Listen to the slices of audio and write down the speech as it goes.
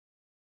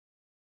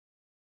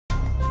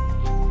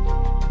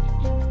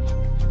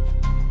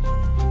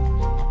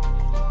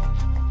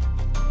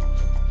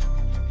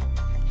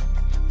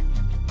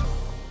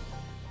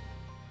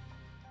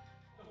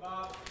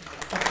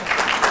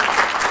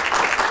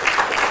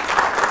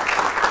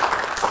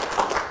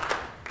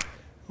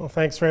Well,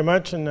 thanks very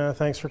much, and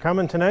thanks for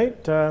coming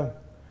tonight. The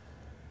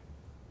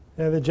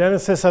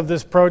genesis of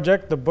this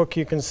project, the book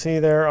you can see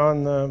there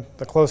on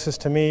the closest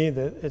to me,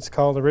 it's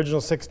called Original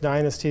Six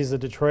Dynasties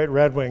of Detroit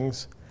Red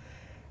Wings.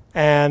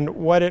 And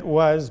what it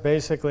was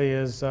basically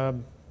is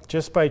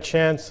just by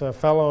chance, a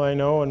fellow I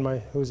know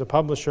who's a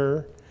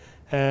publisher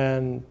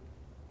and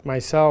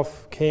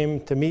myself came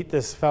to meet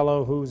this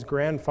fellow whose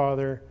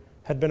grandfather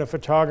had been a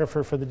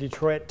photographer for the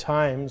Detroit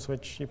Times,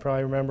 which you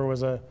probably remember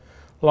was a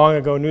long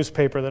ago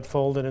newspaper that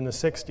folded in the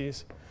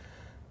 60s.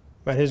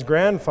 But his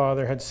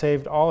grandfather had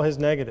saved all his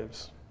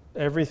negatives,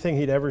 everything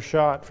he'd ever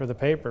shot for the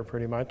paper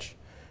pretty much.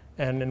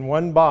 And in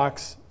one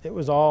box, it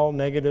was all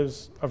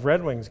negatives of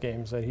Red Wings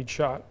games that he'd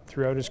shot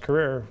throughout his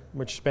career,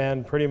 which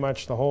spanned pretty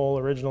much the whole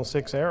original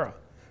six era,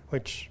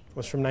 which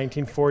was from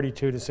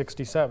 1942 to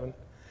 67.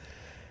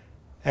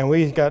 And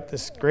we got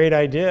this great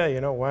idea,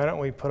 why don't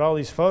we put all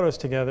these photos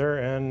together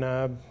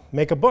and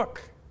make a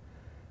book?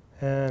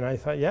 And I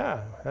thought,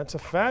 yeah, that's a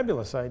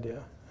fabulous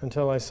idea,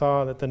 until I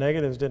saw that the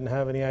negatives didn't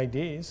have any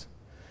IDs.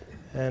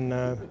 And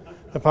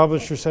the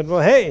publisher said,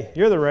 well, hey,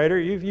 you're the writer,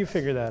 you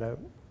figure that out.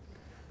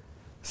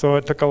 So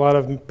it took a lot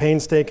of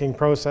painstaking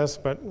process,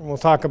 but we'll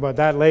talk about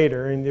that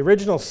later. And the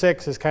original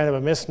six is kind of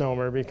a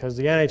misnomer because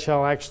the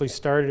NHL actually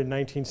started in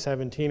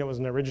 1917. It was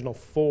an original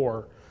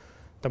four: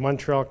 the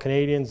Montreal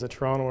Canadiens, the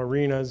Toronto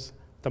Arenas,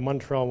 the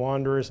Montreal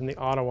Wanderers, and the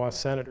Ottawa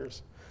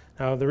Senators.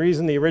 Now, the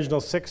reason the original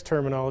six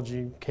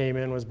terminology came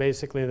in was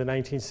basically the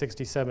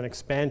 1967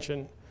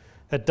 expansion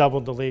that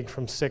doubled the league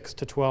from 6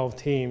 to 12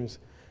 teams.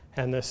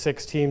 And the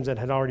 6 teams that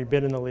had already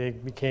been in the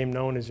league became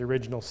known as the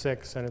original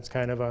six. And it's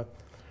kind of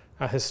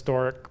a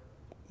historic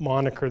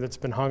moniker that's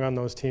been hung on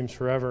those teams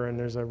forever. And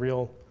there's a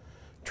real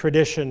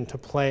tradition to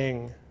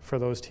playing for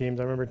those teams.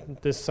 I remember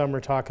this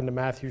summer talking to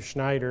Matthew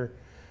Schneider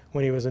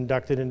when he was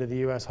inducted into the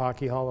U.S.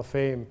 Hockey Hall of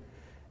Fame.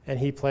 And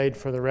he played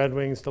for the Red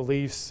Wings, the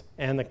Leafs,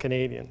 and the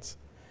Canadiens.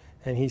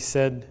 And he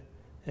said,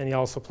 and he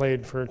also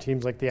played for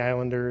teams like the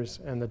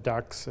Islanders and the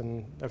Ducks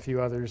and a few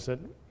others that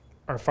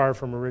are far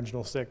from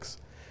original six.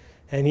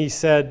 And he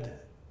said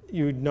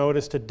you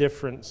noticed a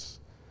difference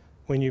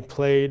when you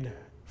played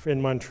in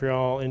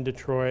Montreal, in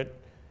Detroit,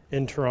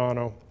 in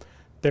Toronto.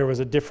 There was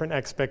a different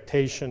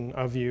expectation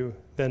of you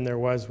than there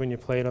was when you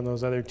played on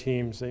those other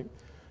teams.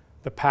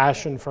 The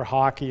passion for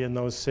hockey in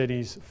those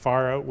cities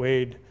far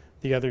outweighed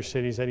the other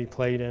cities that he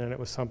played in, and it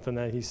was something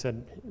that he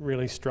said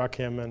really struck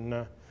him.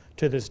 And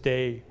to this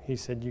day, he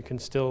said you can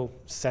still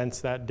sense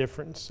that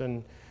difference,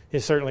 and you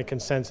certainly can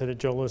sense it at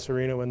Joe Louis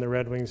Arena when the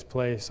Red Wings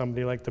play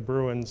somebody like the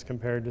Bruins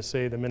compared to,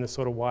 say, the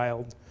Minnesota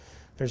Wild.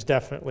 There's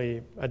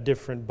definitely a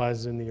different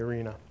buzz in the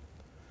arena.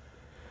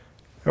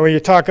 And when you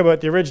talk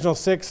about the original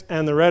six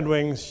and the Red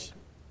Wings,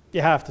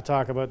 you have to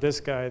talk about this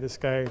guy. This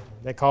guy,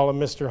 they call him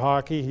Mr.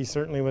 Hockey. He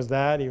certainly was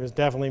that. He was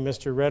definitely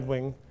Mr. Red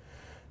Wing.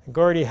 And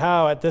Gordie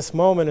Howe, at this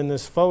moment in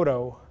this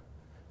photo,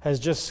 has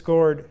just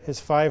scored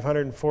his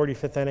 545th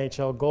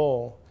NHL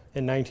goal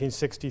in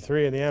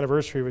 1963, and the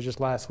anniversary was just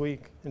last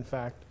week, in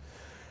fact.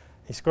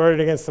 He scored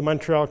it against the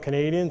Montreal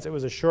Canadiens. It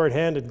was a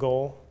short-handed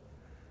goal,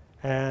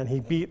 and he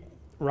beat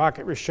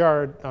Rocket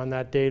Richard on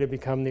that day to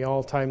become the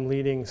all-time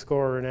leading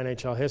scorer in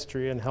NHL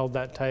history and held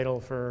that title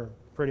for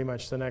pretty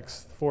much the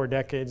next 4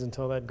 decades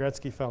until that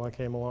Gretzky fella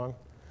came along.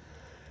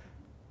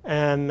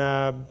 And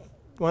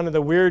one of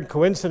the weird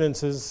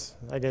coincidences,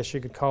 I guess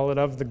you could call it,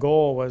 of the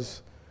goal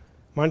was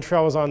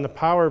Montreal was on the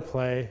power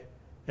play,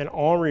 and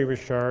Henri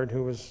Richard,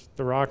 who was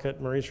the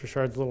Rocket, Maurice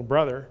Richard's little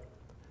brother,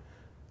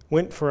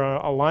 went for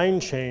a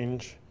line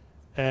change,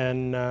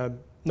 and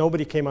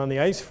nobody came on the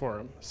ice for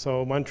him.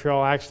 So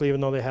Montreal actually, even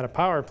though they had a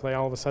power play,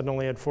 all of a sudden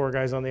only had 4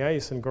 guys on the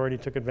ice, and Gordie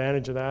took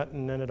advantage of that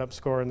and ended up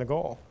scoring the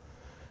goal.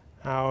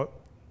 Now,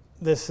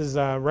 this is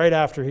right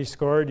after he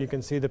scored. You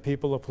can see the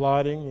people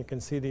applauding. You can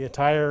see the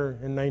attire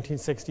in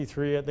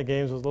 1963 at the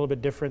games was a little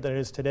bit different than it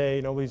is today.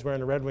 Nobody's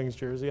wearing a Red Wings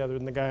jersey other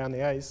than the guy on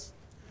the ice.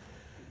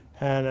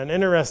 And an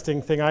interesting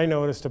thing I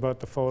noticed about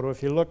the photo,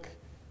 if you look,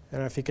 I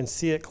don't know if you can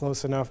see it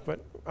close enough, but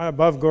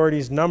above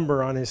Gordie's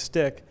number on his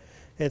stick,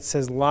 it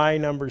says lie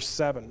number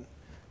 7.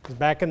 Because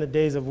back in the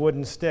days of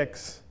wooden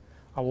sticks,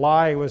 a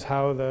lie was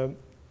how the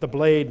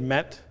blade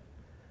met,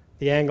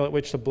 the angle at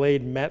which the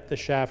blade met the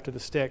shaft of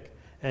the stick.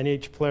 And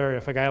each player,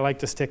 if a guy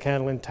liked the stick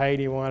handling tight,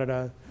 he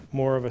wanted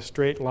more of a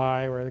straight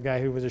lie, where the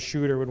guy who was a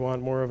shooter would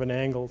want more of an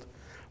angled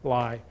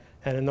lie.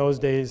 And in those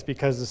days,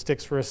 because the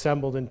sticks were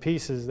assembled in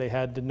pieces, they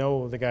had to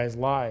know the guy's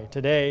lie.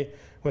 Today,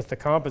 with the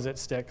composite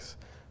sticks,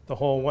 the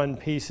whole one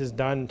piece is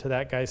done to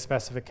that guy's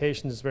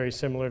specifications. It's very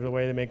similar to the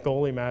way they make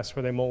goalie masks,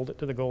 where they mold it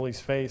to the goalie's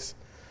face.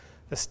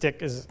 The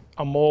stick is,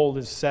 a mold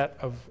is set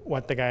of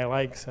what the guy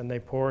likes, and they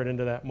pour it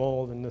into that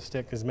mold, and the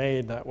stick is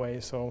made that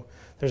way. So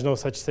there's no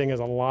such thing as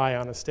a lie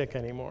on a stick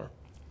anymore.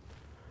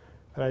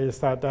 But I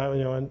just thought that,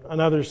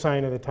 another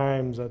sign of the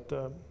times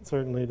that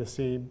certainly to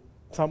see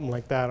something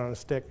like that on a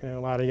stick, a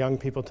lot of young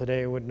people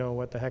today would know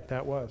what the heck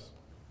that was.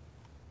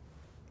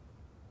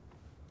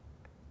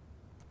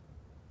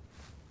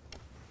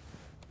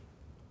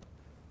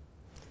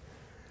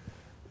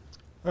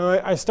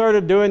 I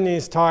started doing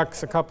these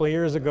talks a couple of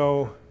years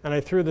ago And I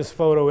threw this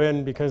photo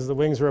in because the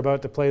Wings were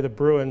about to play the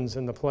Bruins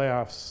in the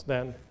playoffs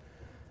then.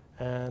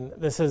 And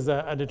this is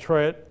a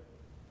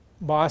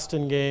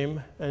Detroit-Boston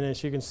game. And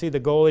as you can see, the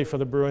goalie for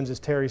the Bruins is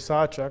Terry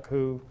Sawchuk,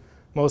 who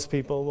most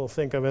people will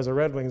think of as a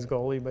Red Wings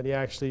goalie, but he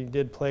actually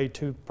did play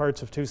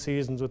parts of 2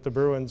 seasons with the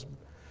Bruins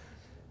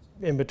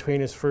in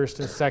between his first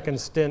and second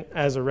stint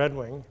as a Red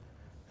Wing.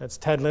 That's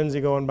Ted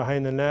Lindsay going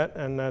behind the net,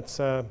 and that's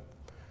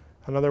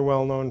another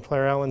well-known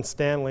player, Alan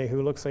Stanley,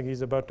 who looks like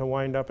he's about to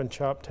wind up and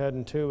chop Ted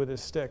in two with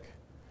his stick.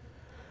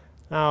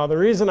 Now, the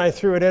reason I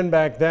threw it in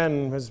back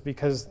then was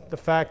because the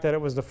fact that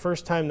it was the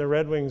first time the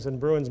Red Wings and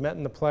Bruins met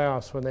in the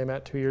playoffs when they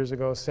met 2 years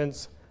ago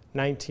since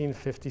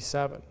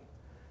 1957.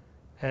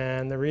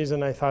 And the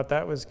reason I thought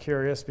that was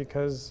curious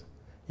because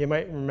you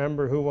might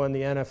remember who won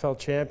the NFL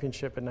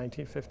championship in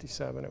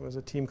 1957. It was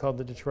a team called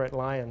the Detroit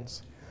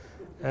Lions.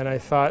 And I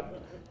thought,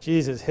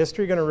 geez, is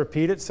history going to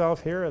repeat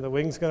itself here? Are the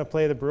Wings going to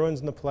play the Bruins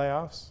in the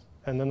playoffs?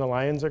 And then the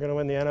Lions are going to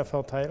win the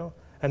NFL title?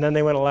 And then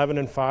they went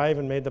 11-5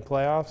 and made the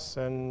playoffs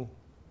and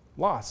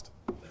lost.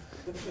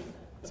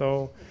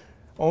 So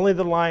only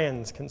the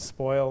Lions can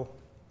spoil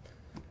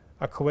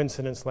a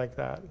coincidence like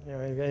that. You know,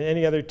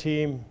 any other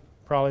team,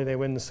 probably they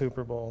win the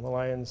Super Bowl. The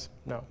Lions,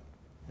 no.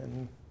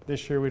 And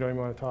this year we don't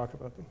even want to talk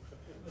about them.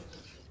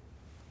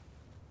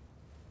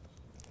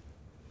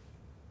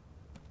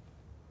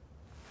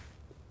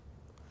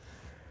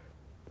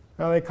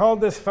 Now they called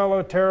this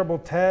fellow Terrible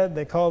Ted.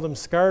 They called him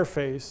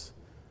Scarface.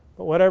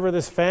 But whatever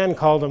this fan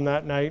called him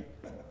that night,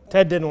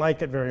 Ted didn't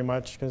like it very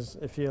much, because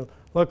if you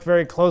look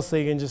very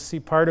closely, you can just see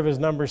part of his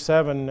number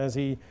 7 as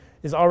he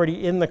is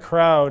already in the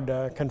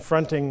crowd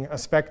confronting a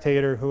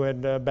spectator who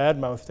had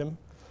badmouthed him.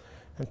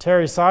 And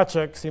Terry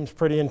Sawchuk seems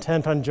pretty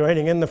intent on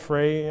joining in the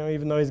fray. You know,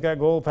 even though he's got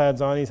goal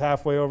pads on, he's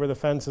halfway over the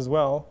fence as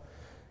well.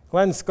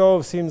 Glenn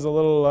Scove seems a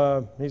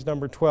little, he's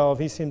number 12,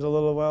 he seems a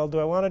little, well, do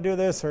I want to do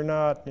this or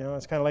not? You know,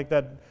 it's kind of like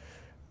that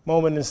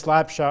moment in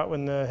Slapshot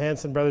when the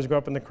Hanson brothers go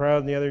up in the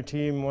crowd and the other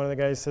team, one of the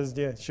guys says,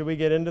 yeah, should we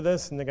get into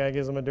this? And the guy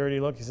gives him a dirty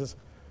look. He says,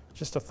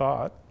 just a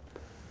thought.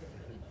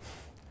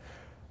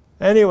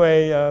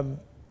 Anyway,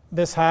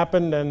 this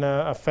happened, and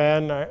a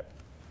fan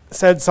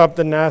said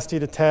something nasty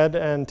to Ted,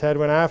 and Ted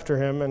went after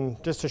him.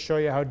 And just to show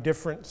you how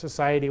different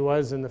society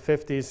was in the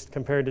 50s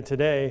compared to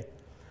today,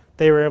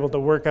 they were able to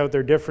work out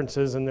their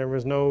differences, and there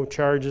was no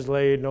charges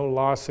laid, no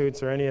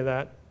lawsuits or any of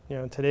that. You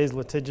know, in today's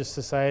litigious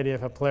society,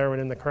 if a player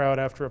went in the crowd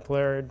after a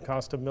player, it'd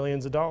cost him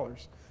millions of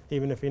dollars,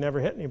 even if he never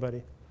hit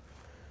anybody.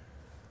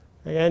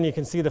 Again, you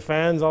can see the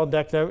fans all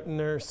decked out in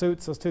their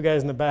suits. Those 2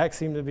 guys in the back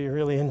seem to be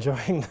really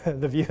enjoying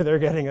the view they're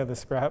getting of the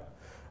scrap.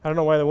 I don't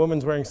know why the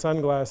woman's wearing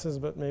sunglasses,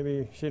 but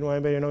maybe she didn't want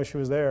anybody to know she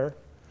was there.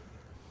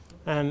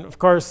 And of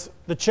course,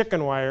 the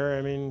chicken wire.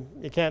 I mean,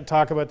 you can't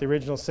talk about the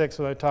original 6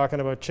 without talking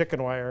about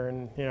chicken wire.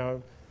 And you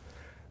know,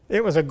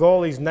 it was a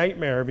goalie's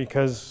nightmare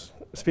because,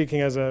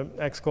 speaking as an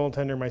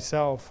ex-goaltender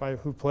myself,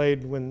 who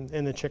played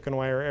in the chicken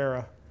wire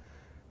era,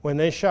 when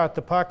they shot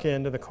the puck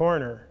into the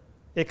corner,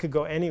 it could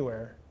go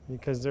anywhere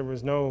because there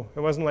was no. It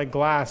wasn't like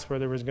glass where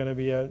there was going to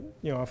be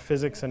a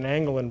physics and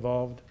angle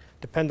involved.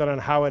 Depending on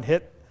how it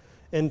hit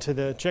into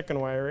the chicken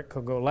wire, it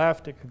could go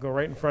left, it could go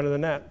right in front of the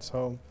net.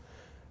 So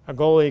a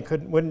goalie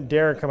wouldn't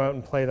dare come out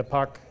and play the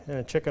puck in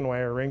a chicken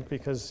wire rink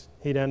because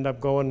he'd end up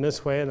going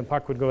this way and the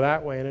puck would go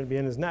that way and it'd be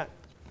in his net.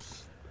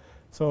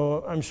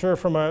 So I'm sure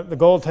the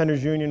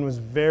goaltenders union was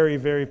very,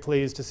 very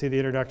pleased to see the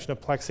introduction of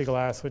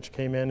plexiglass, which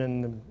came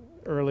in the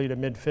early to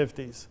mid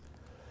 50s.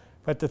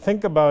 But to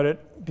think about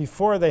it,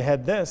 before they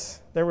had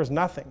this, there was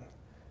nothing.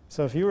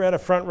 So if you had a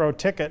front row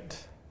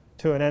ticket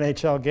to an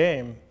NHL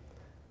game,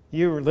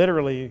 you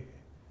literally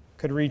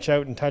could reach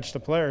out and touch the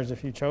players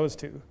if you chose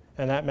to.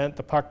 And that meant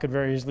the puck could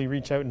very easily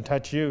reach out and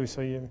touch you.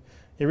 So you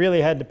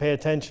really had to pay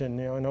attention.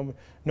 You know,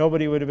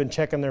 nobody would have been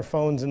checking their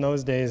phones in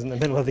those days in the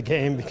middle of the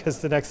game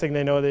because the next thing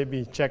they know, they'd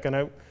be checking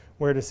out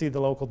where to see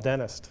the local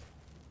dentist.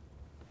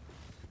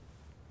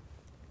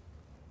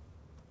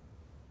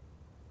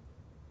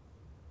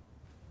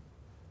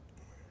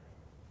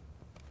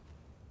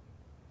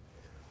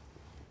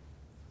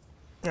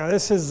 Now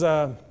this is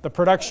the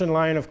production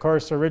line, of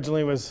course,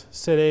 originally was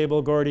Sid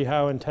Abel, Gordie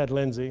Howe, and Ted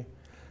Lindsay.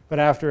 But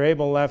after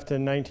Abel left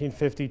in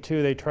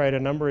 1952, they tried a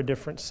number of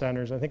different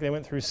centers. I think they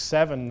went through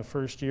 7 the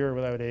first year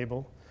without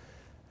Abel.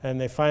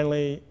 And they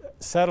finally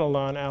settled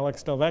on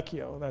Alex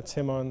Delvecchio. That's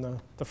him on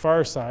the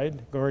far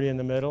side, Gordie in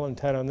the middle, and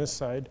Ted on this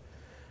side.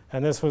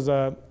 And this was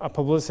a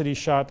publicity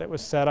shot that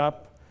was set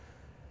up.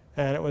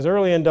 And it was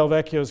early in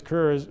Delvecchio's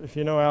career. If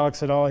you know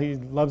Alex at all, he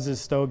loves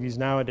his stogies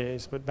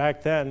nowadays. But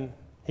back then,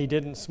 he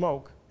didn't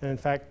smoke. And in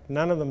fact,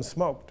 none of them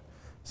smoked.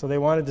 So they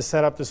wanted to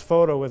set up this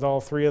photo with all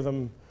 3 of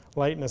them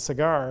lighting a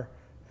cigar,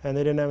 and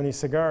they didn't have any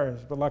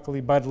cigars. But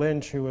luckily, Bud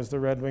Lynch, who was the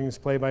Red Wings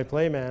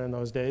play-by-play man in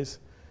those days,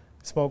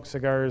 smoked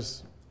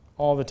cigars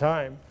all the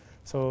time.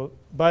 So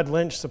Bud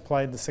Lynch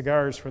supplied the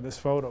cigars for this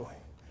photo.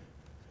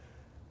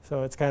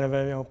 So it's kind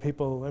of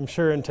people, I'm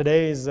sure in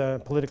today's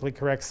politically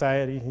correct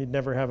society, you'd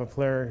never have a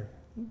player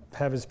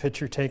have his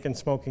picture taken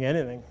smoking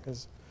anything.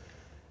 Because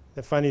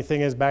the funny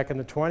thing is, back in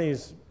the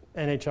 20s,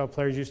 NHL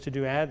players used to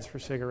do ads for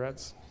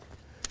cigarettes.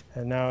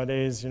 And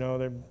nowadays, you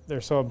know,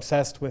 they're so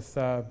obsessed with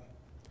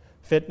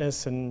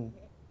fitness and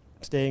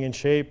staying in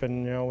shape,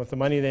 and you know, with the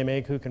money they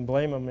make, who can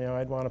blame them? You know,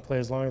 I'd want to play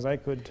as long as I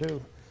could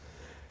too.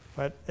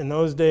 But in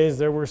those days,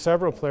 there were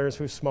several players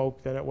who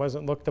smoked, and it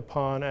wasn't looked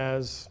upon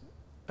as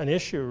an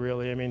issue,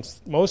 really. I mean,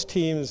 most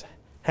teams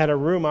had a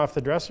room off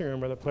the dressing room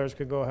where the players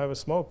could go have a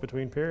smoke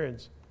between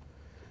periods.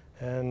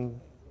 And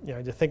you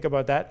know, to think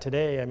about that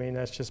today, I mean,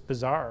 that's just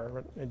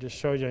bizarre. It just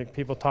shows you, like,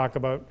 people talk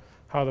about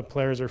how the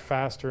players are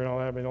faster and all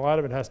that. I mean, a lot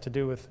of it has to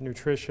do with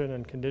nutrition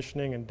and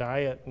conditioning and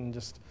diet and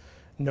just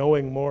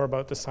knowing more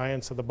about the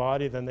science of the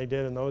body than they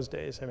did in those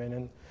days. I mean,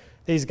 and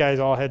these guys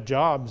all had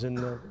jobs in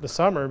the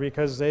summer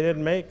because they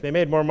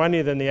made more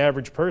money than the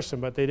average person,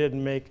 but they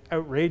didn't make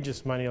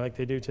outrageous money like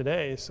they do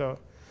today. So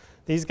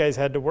these guys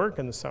had to work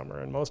in the summer,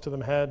 and most of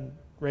them had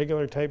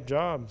regular type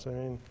jobs. I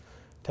mean,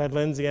 Ted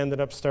Lindsay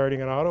ended up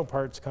starting an auto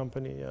parts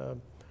company.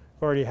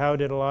 Gordie Howe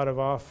did a lot of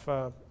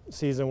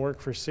off-season work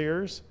for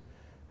Sears,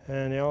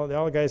 and all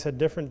the guys had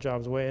different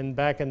jobs. And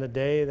back in the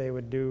day, they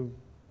would do,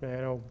 you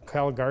know,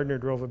 Kyle Gardner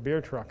drove a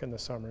beer truck in the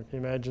summer.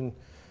 Can you imagine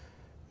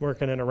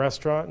working in a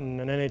restaurant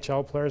and an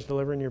NHL player's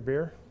delivering your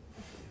beer?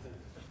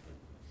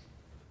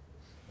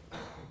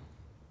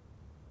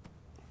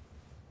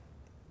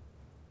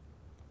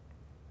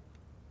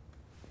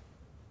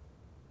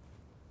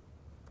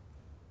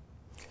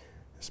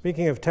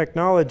 Speaking of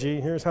technology,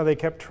 here's how they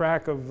kept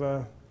track of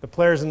the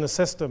players in the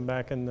system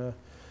back in the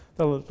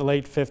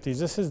late 50s.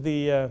 This is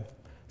the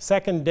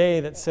second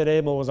day that Sid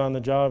Abel was on the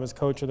job as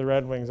coach of the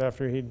Red Wings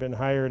after he'd been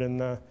hired in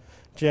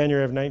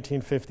January of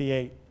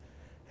 1958.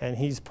 And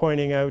he's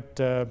pointing out,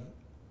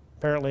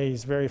 apparently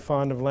he's very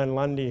fond of Len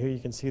Lundy, who you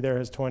can see there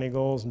has 20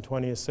 goals and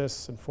 20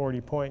 assists and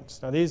 40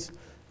 points. Now these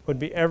would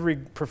be every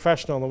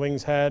professional the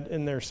Wings had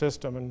in their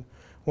system and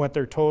what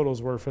their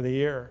totals were for the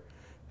year.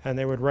 And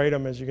they would write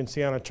them, as you can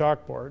see, on a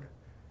chalkboard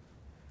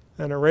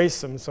and erase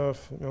them. So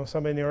if, you know,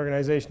 somebody in the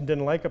organization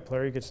didn't like a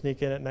player, you could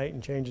sneak in at night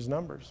and change his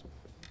numbers.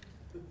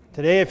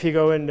 Today, if you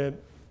go into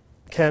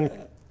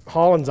Ken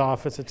Holland's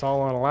office, it's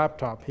all on a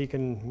laptop. He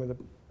can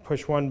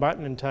push one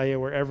button and tell you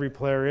where every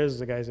player is.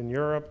 The guys in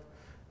Europe,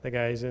 the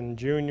guys in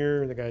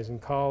junior, the guys in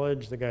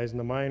college, the guys in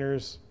the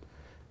minors.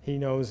 He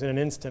knows in an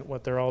instant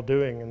what they're all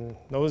doing. And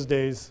those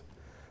days,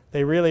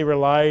 they really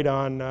relied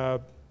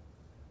on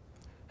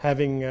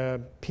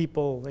having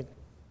people, like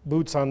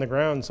boots on the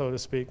ground, so to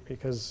speak,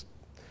 because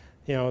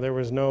you know, there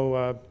was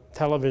no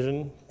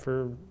television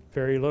for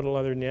very little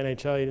other than the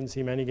NHL. You didn't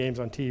see many games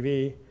on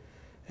TV.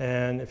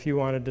 And if you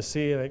wanted to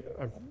see, like,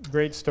 a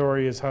great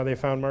story is how they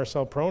found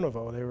Marcel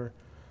Pronovost.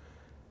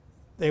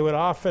 They would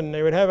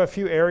have a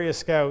few area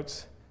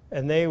scouts,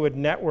 and they would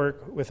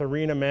network with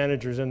arena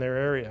managers in their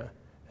area,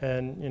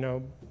 and you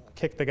know,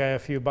 kick the guy a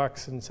few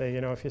bucks and say,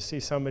 you know, if you see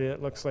somebody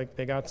that looks like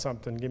they got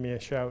something, give me a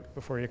shout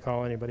before you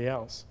call anybody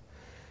else.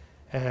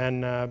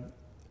 And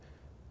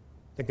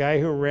the guy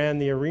who ran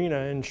the arena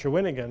in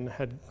Shawinigan,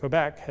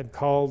 Quebec, had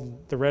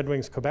called the Red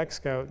Wings Quebec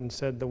scout and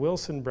said the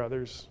Wilson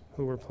brothers,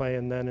 who were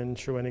playing then in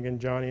Shawinigan,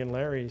 Johnny and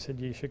Larry, he said,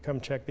 you should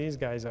come check these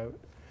guys out.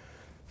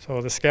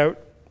 So the scout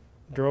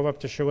drove up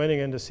to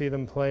Shawinigan to see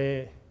them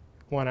play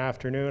one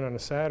afternoon on a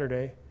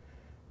Saturday,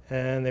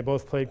 and they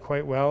both played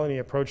quite well, and he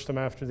approached them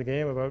after the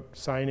game about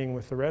signing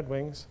with the Red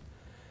Wings.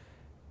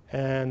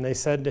 And they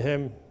said to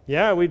him,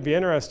 yeah, we'd be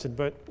interested,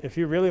 but if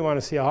you really want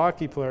to see a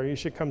hockey player, you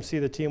should come see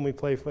the team we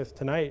play with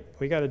tonight.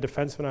 We got a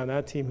defenseman on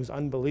that team who's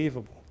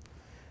unbelievable.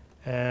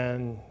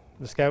 And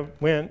the scout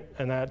went,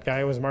 and that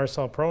guy was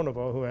Marcel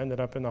Pronovost, who ended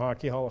up in the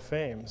Hockey Hall of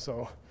Fame.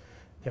 So,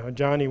 you know,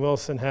 Johnny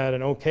Wilson had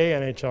an okay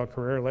NHL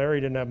career.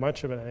 Larry didn't have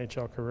much of an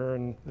NHL career,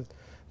 and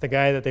the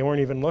guy that they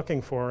weren't even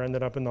looking for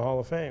ended up in the Hall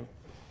of Fame.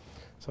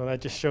 So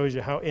that just shows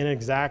you how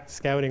inexact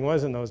scouting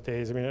was in those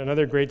days. I mean,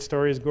 another great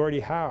story is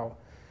Gordie Howe.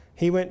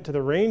 He went to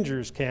the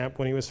Rangers camp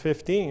when he was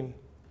 15,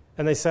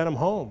 and they sent him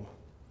home.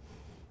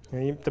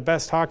 And the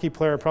best hockey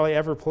player probably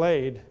ever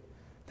played.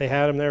 They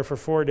had him there for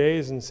 4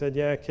 days and said,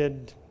 yeah,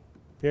 kid,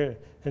 here.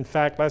 In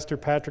fact, Lester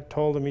Patrick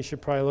told him he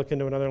should probably look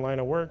into another line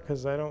of work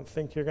because I don't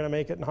think you're going to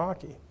make it in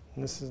hockey.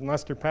 And this is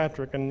Lester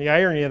Patrick. And the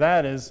irony of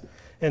that is,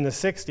 in the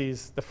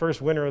 60s, the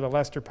first winner of the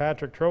Lester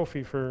Patrick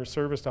Trophy for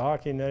service to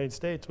hockey in the United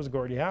States was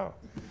Gordie Howe.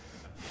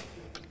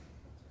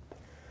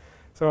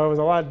 So it was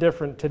a lot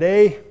different.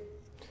 Today,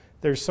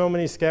 there's so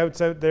many scouts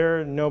out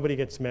there, nobody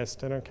gets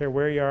missed. I don't care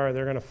where you are,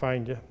 they're going to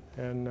find you.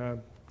 And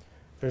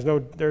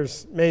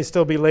there's may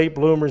still be late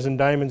bloomers and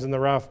diamonds in the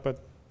rough,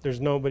 but there's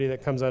nobody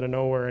that comes out of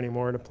nowhere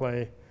anymore to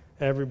play.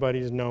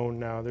 Everybody's known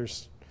now.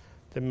 There's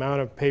the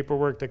amount of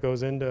paperwork that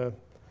goes into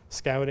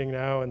scouting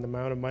now and the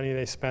amount of money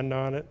they spend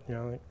on it. You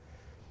know,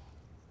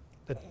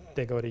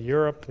 they go to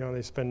Europe, you know,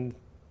 they spend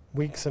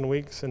weeks and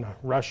weeks in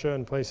Russia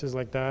and places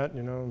like that.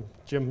 You know,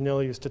 Jim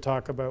Nill used to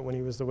talk about when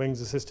he was the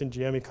Wings assistant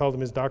GM, he called them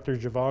his Dr.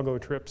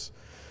 Zhivago trips.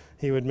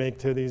 He would make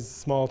to these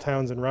small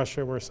towns in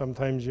Russia where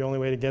sometimes the only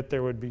way to get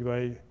there would be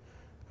by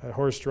a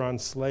horse-drawn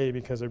sleigh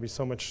because there'd be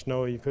so much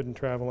snow you couldn't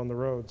travel on the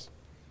roads.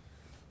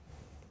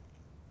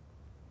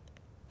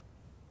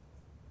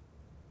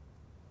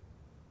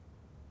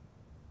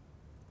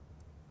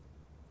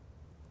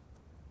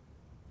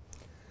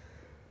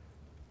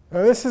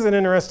 Now, this is an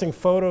interesting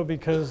photo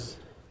because,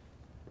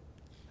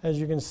 as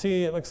you can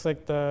see, it looks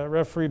like the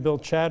referee Bill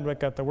Chadwick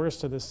got the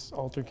worst of this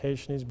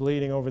altercation. He's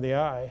bleeding over the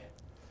eye.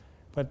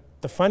 But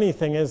the funny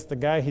thing is, the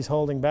guy he's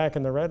holding back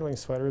in the Red Wing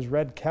sweater is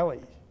Red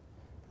Kelly.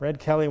 Red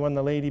Kelly won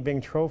the Lady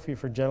Byng Trophy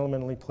for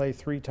gentlemanly play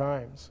 3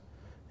 times.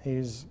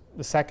 He's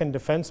the second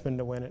defenseman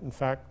to win it. In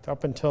fact,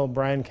 up until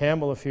Brian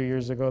Campbell a few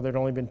years ago, there'd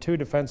only been 2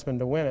 defensemen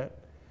to win it,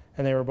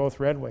 and they were both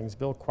Red Wings.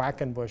 Bill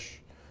Quackenbush,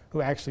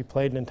 who actually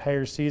played an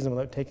entire season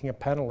without taking a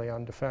penalty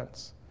on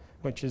defense,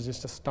 which is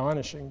just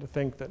astonishing to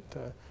think that,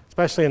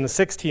 especially in the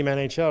 6-team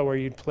NHL where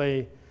you'd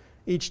play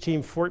each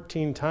team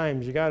 14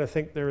 times, you got to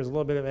think there was a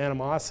little bit of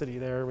animosity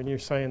there when you're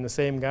saying the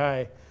same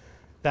guy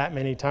that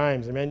many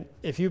times. I mean,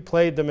 if you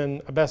played them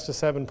in a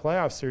best-of-7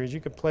 playoff series, you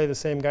could play the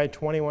same guy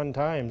 21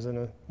 times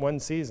in one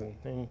season.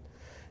 And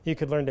you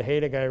could learn to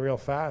hate a guy real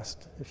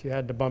fast if you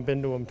had to bump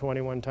into him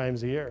 21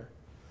 times a year.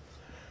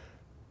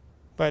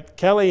 But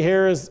Kelly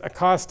here is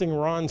accosting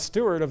Ron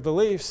Stewart of the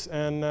Leafs,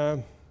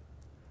 and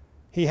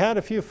he had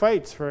a few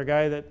fights for a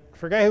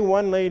guy who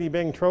won Lady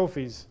Byng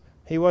trophies.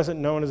 He wasn't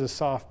known as a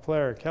soft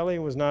player. Kelly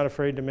was not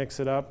afraid to mix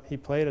it up. He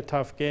played a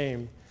tough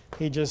game.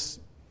 He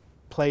just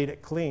played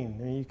it clean.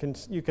 I mean,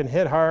 you can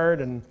hit hard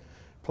and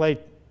play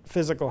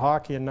physical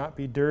hockey and not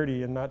be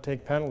dirty and not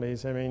take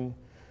penalties. I mean,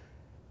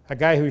 a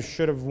guy who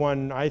should have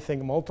won, I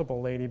think,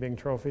 multiple Lady Byng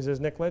trophies is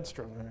Nick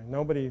Lidstrom. I mean,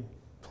 nobody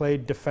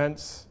played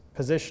defense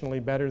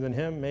positionally better than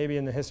him, maybe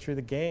in the history of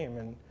the game.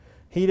 And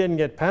he didn't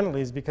get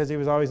penalties because he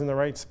was always in the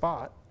right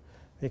spot.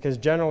 Because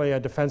generally a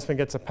defenseman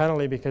gets a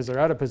penalty because they're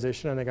out of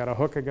position and they got to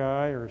hook a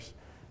guy or,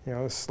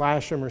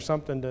 slash him or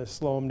something to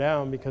slow him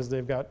down because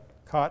they've got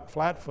caught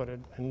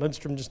flat-footed, and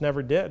Lidstrom just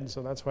never did,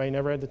 so that's why he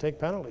never had to take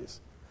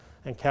penalties.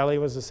 And Kelly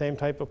was the same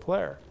type of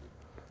player.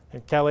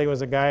 And Kelly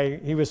was a guy,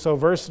 he was so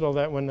versatile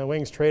that when the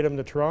Wings traded him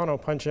to Toronto,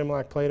 Punch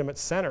Imlach played him at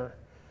center,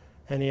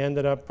 and he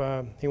ended up,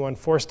 he won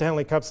 4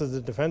 Stanley Cups as a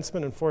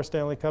defenseman and 4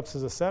 Stanley Cups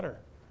as a center.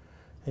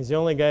 He's the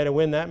only guy to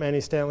win that many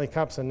Stanley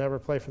Cups and never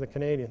play for the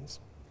Canadiens.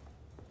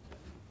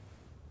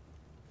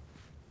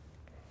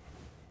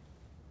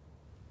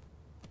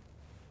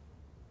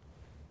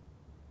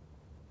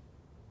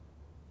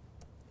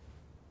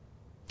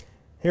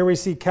 Here we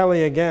see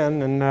Kelly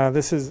again, and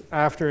this is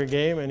after a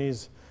game, and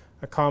he's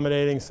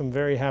accommodating some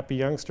very happy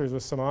youngsters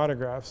with some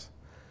autographs.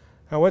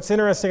 Now, what's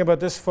interesting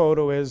about this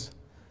photo is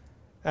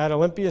at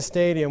Olympia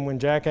Stadium, when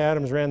Jack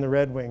Adams ran the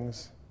Red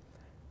Wings,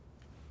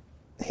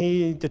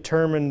 he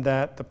determined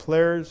that the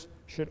players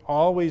should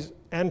always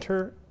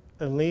enter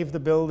and leave the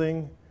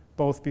building,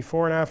 both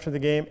before and after the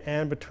game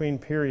and between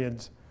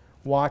periods,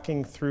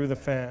 walking through the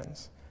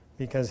fans.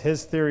 Because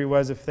his theory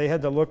was if they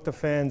had to look the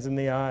fans in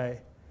the eye,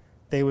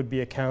 they would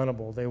be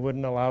accountable. They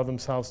wouldn't allow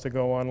themselves to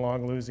go on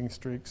long losing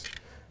streaks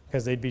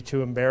because they'd be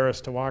too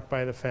embarrassed to walk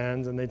by the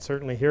fans, and they'd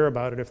certainly hear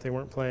about it if they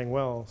weren't playing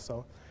well.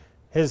 So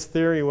his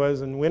theory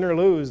was, and win or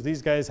lose,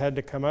 these guys had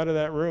to come out of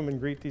that room and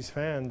greet these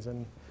fans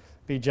and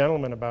be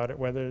gentlemen about it.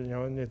 Whether,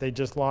 if they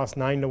just lost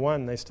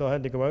 9-1, they still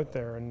had to go out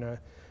there. And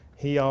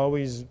he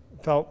always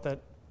felt that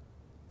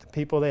the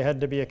people they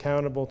had to be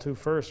accountable to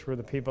first were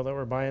the people that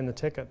were buying the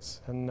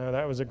tickets. And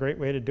that was a great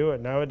way to do it.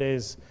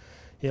 Nowadays,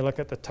 you look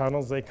at the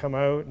tunnels, they come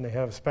out and they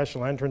have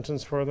special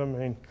entrances for them. I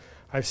mean,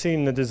 I've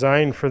seen the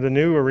design for the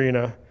new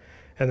arena,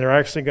 and they're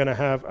actually going to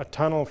have a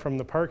tunnel from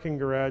the parking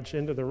garage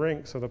into the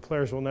rink, so the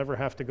players will never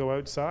have to go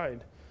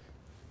outside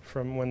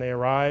from when they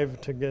arrive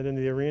to get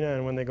into the arena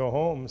and when they go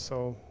home.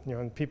 So,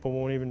 and people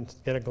won't even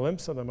get a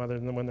glimpse of them other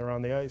than when they're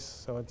on the ice.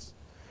 So it's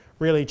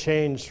really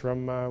changed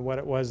from what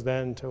it was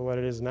then to what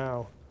it is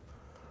now.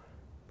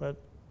 But,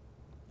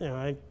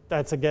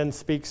 that's again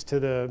speaks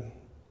to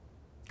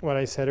what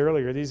I said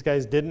earlier. These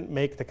guys didn't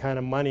make the kind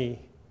of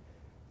money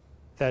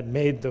that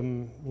made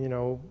them,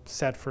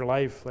 set for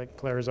life like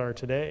players are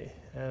today.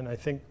 And I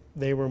think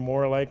they were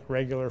more like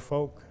regular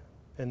folk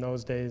in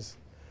those days.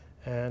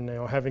 And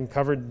having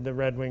covered the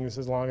Red Wings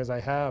as long as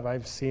I have,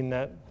 I've seen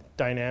that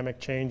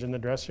dynamic change in the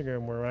dressing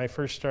room, where when I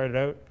first started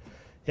out,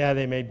 yeah,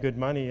 they made good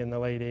money in the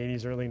late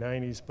 80s, early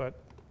 90s, but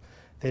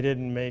they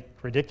didn't make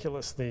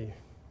ridiculously,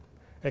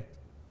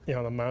 the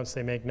amounts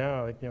they make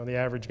now. The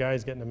average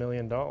guy's getting $1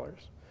 million.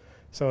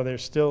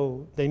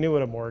 So they knew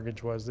what a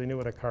mortgage was. They knew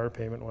what a car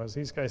payment was.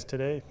 These guys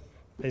today,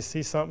 they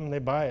see something, they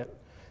buy it.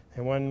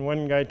 And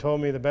one guy told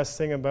me the best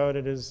thing about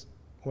it is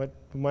what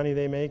money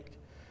they make.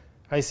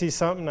 I see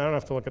something, I don't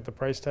have to look at the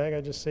price tag. I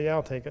just say, yeah,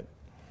 I'll take it.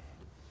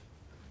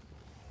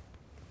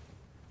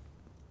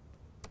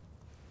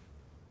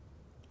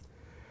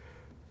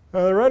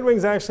 The Red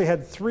Wings actually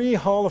had 3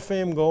 Hall of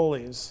Fame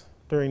goalies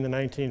during the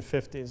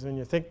 1950s.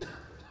 And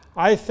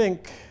I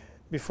think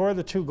before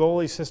the 2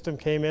 goalie system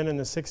came in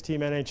the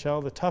 6-team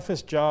NHL, the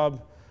toughest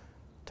job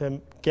to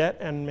get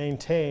and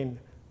maintain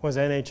was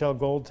NHL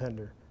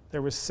goaltender.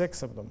 There was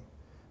 6 of them.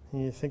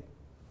 And you think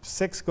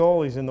 6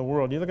 goalies in the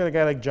world. You look at a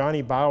guy like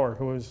Johnny Bauer,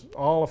 who was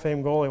Hall of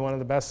Fame goalie, one of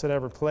the best that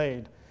ever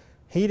played.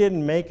 He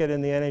didn't make it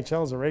in the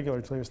NHL as a regular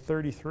until he was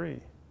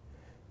 33.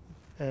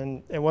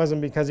 And it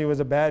wasn't because he was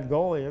a bad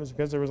goalie, it was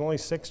because there was only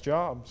 6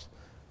 jobs.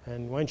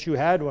 And once you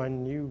had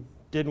one, you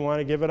didn't want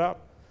to give it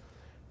up.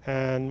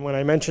 And when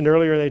I mentioned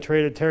earlier they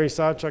traded Terry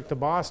Sawchuk to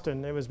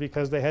Boston, it was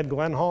because they had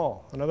Glenn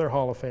Hall, another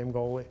Hall of Fame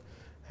goalie.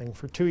 And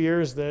for 2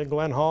 years,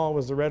 Glenn Hall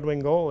was the Red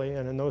Wing goalie,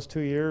 and in those 2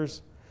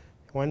 years,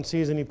 one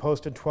season he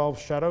posted 12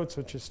 shutouts,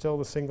 which is still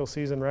the single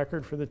season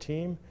record for the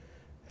team.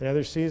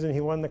 Another season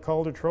he won the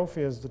Calder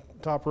Trophy as the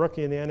top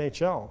rookie in the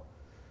NHL.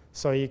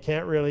 So you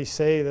can't really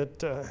say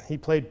that he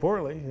played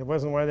poorly. It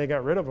wasn't why they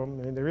got rid of him.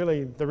 I mean,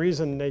 the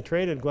reason they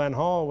traded Glenn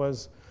Hall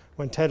was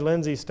when Ted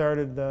Lindsay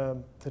started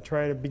to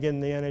try to begin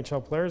the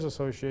NHL Players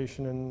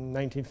Association in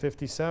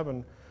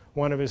 1957,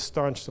 one of his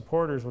staunch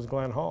supporters was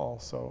Glenn Hall.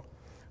 So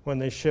when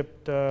they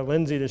shipped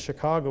Lindsay to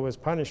Chicago as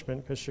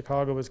punishment, because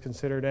Chicago was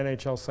considered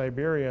NHL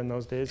Siberia in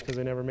those days because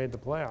they never made the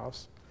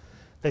playoffs,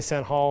 they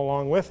sent Hall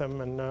along with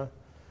him, and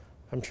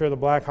I'm sure the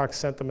Blackhawks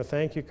sent them a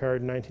thank you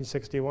card in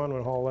 1961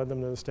 when Hall led them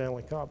to the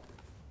Stanley Cup,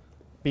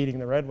 beating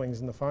the Red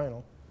Wings in the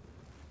final.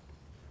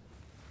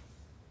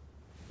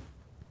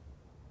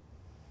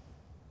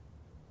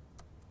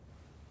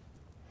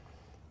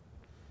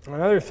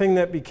 Another thing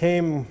that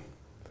became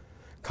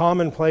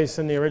commonplace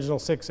in the original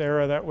six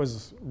era that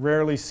was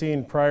rarely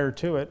seen prior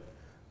to it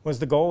was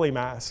the goalie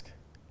mask.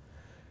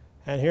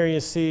 And here you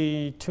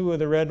see two of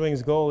the Red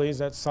Wings goalies,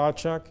 that's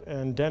Sawchuk,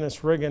 and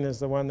Dennis Riggin is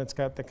the one that's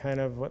got the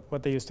kind of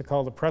what they used to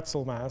call the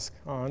pretzel mask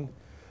on.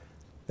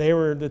 They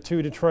were the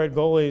two Detroit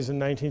goalies in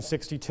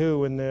 1962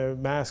 when the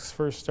masks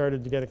first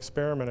started to get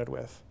experimented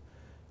with.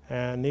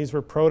 And these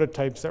were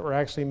prototypes that were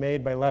actually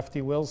made by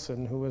Lefty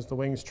Wilson, who was the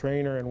Wings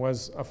trainer and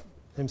was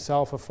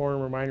himself a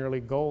former minor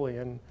league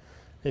goalie. And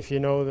if you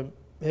know the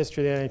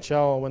history of the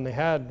NHL,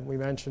 when we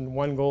mentioned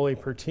one goalie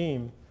per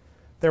team,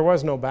 there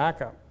was no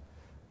backup.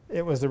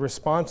 It was the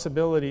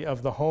responsibility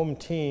of the home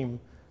team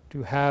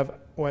to have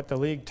what the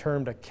league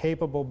termed a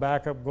capable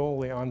backup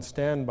goalie on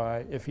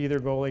standby if either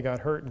goalie got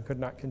hurt and could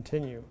not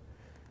continue.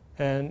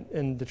 And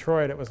in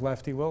Detroit, it was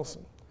Lefty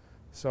Wilson.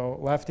 So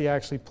Lefty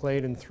actually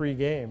played in 3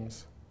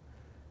 games,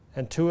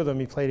 and 2 of them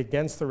he played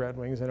against the Red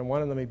Wings, and in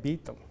 1 of them he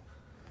beat them.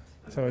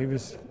 So he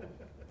was,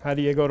 how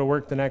do you go to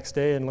work the next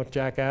day and look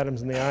Jack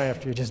Adams in the eye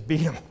after you just beat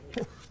him?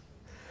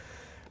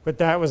 But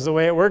that was the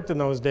way it worked in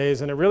those days,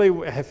 and it really,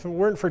 if it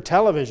weren't for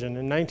television,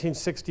 in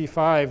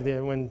 1965,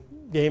 when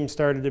games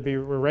started to be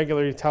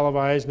regularly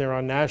televised and they were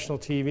on national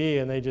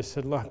TV, and they just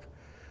said, look,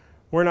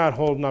 we're not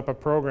holding up a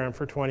program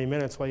for 20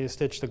 minutes while you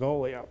stitch the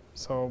goalie up,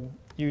 so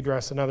you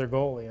dress another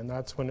goalie, and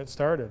that's when it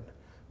started,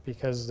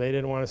 because they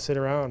didn't want to sit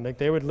around.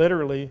 They would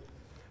literally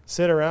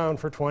sit around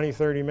for 20,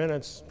 30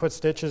 minutes, put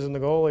stitches in the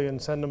goalie,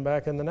 and send them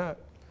back in the net.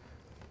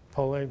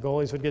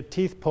 Goalies would get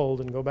teeth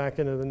pulled and go back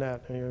into the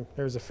net. And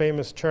there's a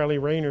famous Charlie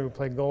Rayner who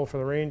played goal for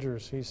the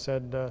Rangers. He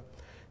said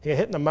he got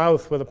hit in the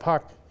mouth with a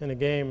puck in a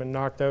game and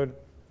knocked out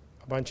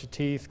a bunch of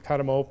teeth,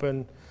 cut him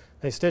open.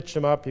 They stitched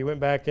him up. He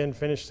went back in,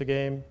 finished the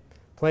game,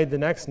 played the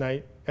next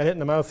night, got hit in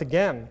the mouth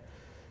again.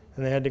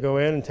 And they had to go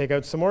in and take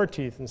out some more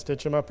teeth and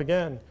stitch him up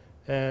again.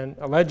 And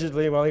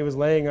allegedly, while he was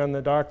laying on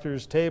the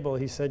doctor's table,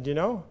 he said, you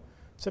know,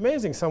 it's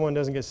amazing someone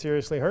doesn't get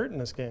seriously hurt in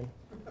this game.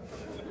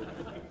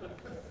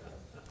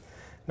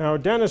 Now,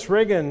 Dennis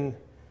Riggin,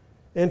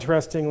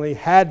 interestingly,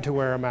 had to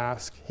wear a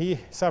mask. He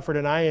suffered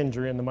an eye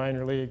injury in the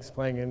minor leagues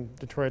playing in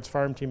Detroit's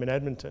farm team in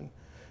Edmonton.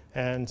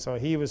 And so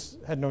he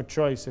had no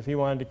choice. If he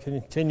wanted to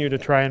continue to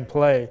try and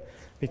play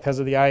because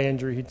of the eye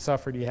injury he'd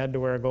suffered, he had to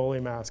wear a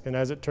goalie mask. And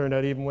as it turned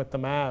out, even with the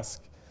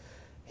mask,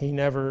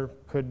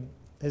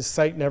 his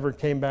sight never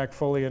came back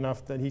fully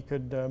enough that he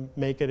could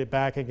make it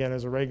back again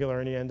as a regular,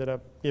 and he ended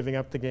up giving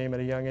up the game at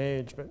a young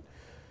age. But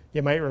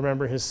you might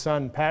remember his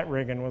son, Pat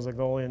Riggin, was a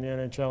goalie in the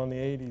NHL in the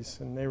 80s,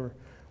 and they were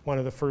one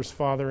of the first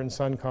father and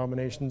son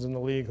combinations in the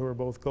league who were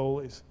both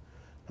goalies.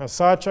 Now,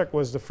 Sawchuk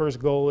was the first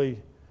goalie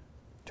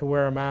to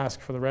wear a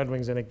mask for the Red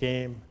Wings in a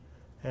game,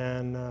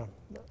 and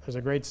there's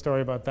a great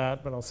story about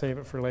that, but I'll save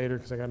it for later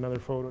because I got another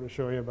photo to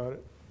show you about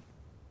it.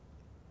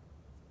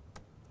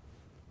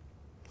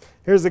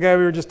 Here's the guy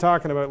we were just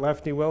talking about,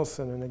 Lefty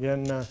Wilson, and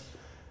again,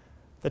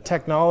 the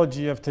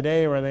technology of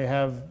today where they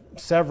have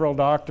several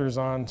doctors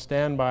on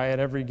standby at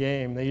every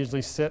game. They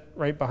usually sit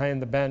right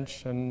behind the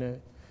bench,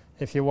 and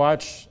if you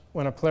watch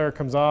when a player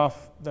comes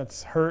off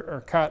that's hurt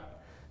or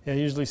cut, you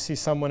usually see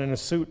someone in a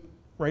suit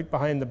right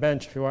behind the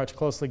bench. If you watch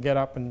closely, get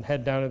up and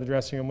head down to the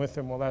dressing room with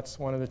him. Well, that's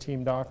one of the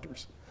team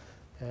doctors.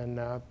 And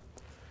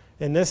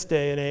in this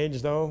day and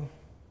age, though,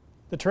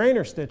 the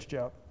trainer stitched you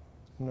up.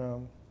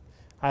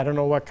 I don't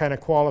know what kind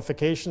of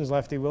qualifications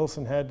Lefty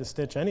Wilson had to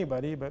stitch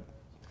anybody, but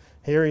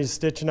here he's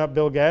stitching up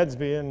Bill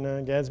Gadsby,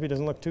 and Gadsby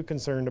doesn't look too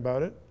concerned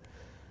about it.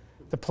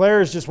 The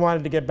players just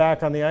wanted to get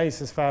back on the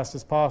ice as fast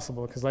as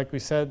possible because, like we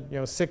said,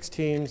 6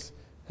 teams,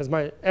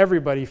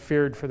 everybody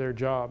feared for their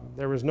job.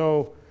 There was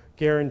no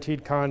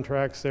guaranteed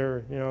contracts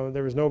there.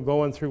 There was no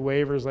going through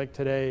waivers like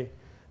today.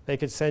 They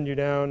could send you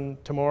down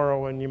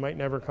tomorrow and you might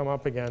never come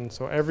up again.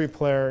 So every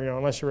player,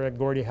 unless you were at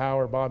Gordie Howe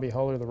or Bobby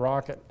Hull or the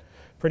Rocket,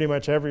 pretty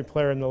much every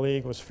player in the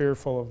league was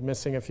fearful of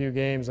missing a few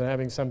games and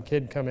having some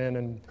kid come in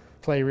and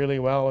play really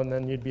well, and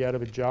then you'd be out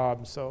of a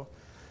job. So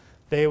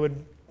they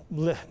would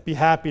be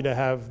happy to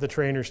have the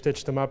trainer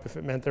stitch them up if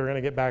it meant they were going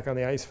to get back on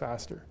the ice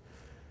faster.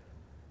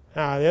 The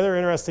other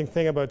interesting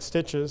thing about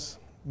stitches,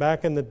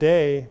 back in the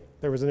day,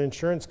 there was an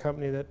insurance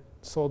company that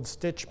sold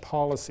stitch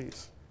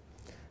policies.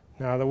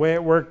 Now, the way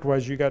it worked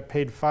was you got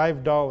paid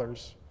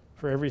 $5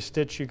 for every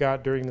stitch you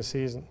got during the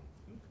season.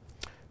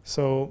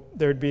 So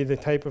there'd be the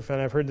type of,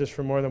 and I've heard this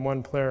from more than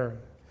one player,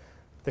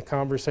 the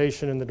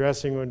conversation in the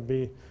dressing would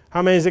be,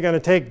 how many is it going to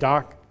take,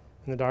 Doc?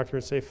 And the doctor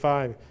would say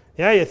 5.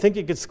 Yeah, you think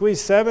you could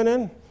squeeze 7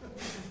 in?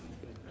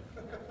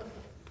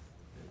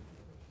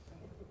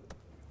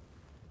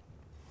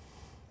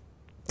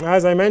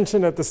 As I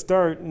mentioned at the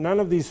start, none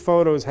of these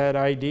photos had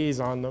IDs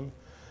on them.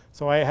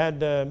 So I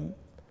had to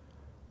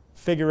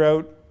figure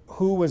out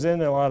who was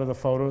in a lot of the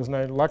photos.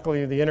 And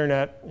luckily, the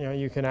internet,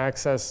 you can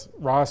access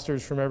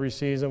rosters from every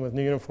season with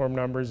new uniform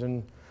numbers.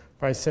 And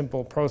by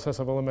simple process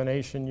of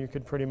elimination, you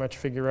could pretty much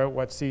figure out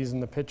what season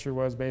the picture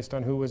was based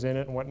on who was in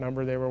it and what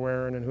number they were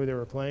wearing and who they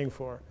were playing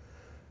for.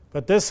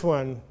 But this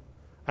one,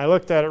 I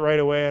looked at it right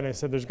away and I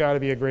said, there's got to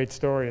be a great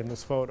story in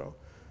this photo.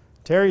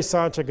 Terry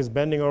Sawchuk is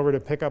bending over to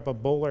pick up a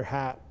bowler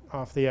hat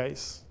off the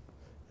ice.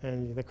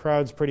 And the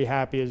crowd's pretty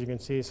happy, as you can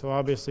see, so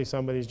obviously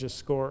somebody's just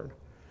scored.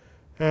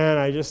 And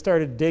I just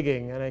started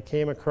digging, and I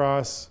came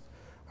across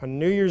on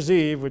New Year's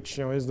Eve, which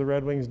is the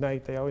Red Wings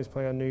night. They always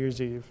play on New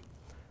Year's Eve.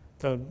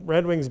 The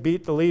Red Wings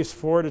beat the Leafs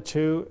 4-2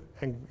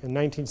 in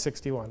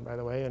 1961, by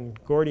the way,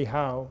 and Gordie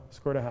Howe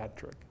scored a hat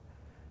trick.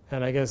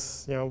 And I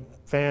guess,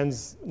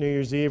 fans New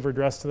Year's Eve were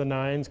dressed to the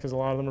nines because a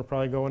lot of them were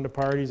probably going to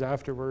parties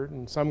afterward.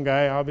 And some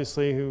guy,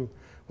 obviously, who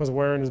was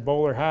wearing his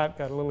bowler hat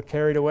got a little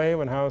carried away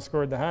when Howe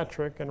scored the hat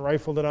trick and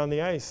rifled it on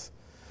the ice.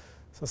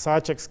 So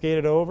Sawchuk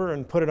skated over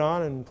and put it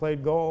on and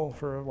played goal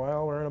for a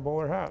while wearing a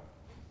bowler hat.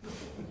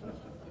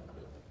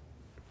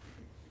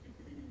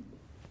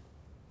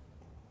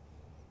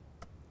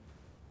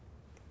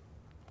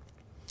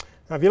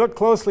 Now, if you look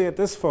closely at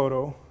this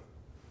photo,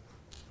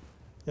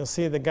 you'll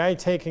see the guy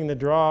taking the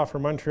draw for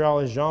Montreal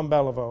is Jean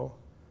Beliveau,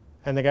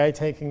 and the guy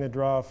taking the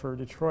draw for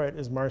Detroit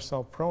is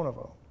Marcel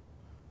Pronovost.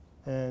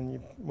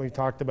 And we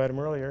talked about him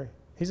earlier.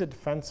 He's a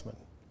defenseman.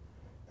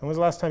 And when was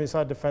the last time you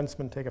saw a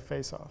defenseman take a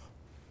face-off?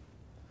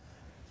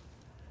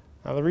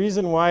 Now, the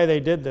reason why they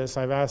did this,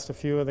 I've asked a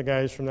few of the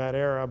guys from that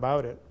era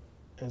about it,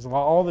 is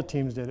all the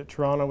teams did it.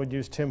 Toronto would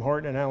use Tim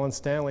Horton and Alan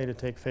Stanley to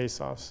take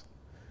face-offs.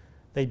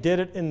 They did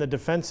it in the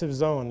defensive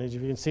zone. As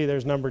you can see,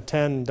 there's number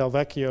 10,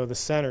 Delvecchio, the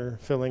center,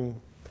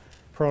 filling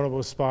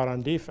Pronovost's spot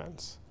on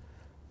defense.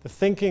 The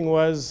thinking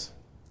was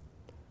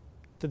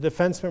the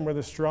defensemen were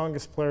the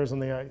strongest players on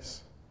the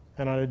ice.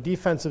 And on a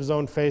defensive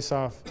zone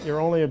face-off, your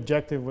only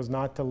objective was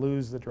not to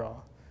lose the draw.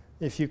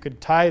 If you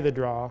could tie the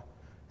draw,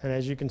 and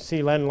as you can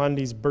see, Len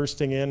Lundy's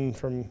bursting in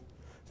from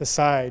the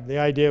side. The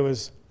idea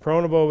was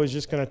Pronovost was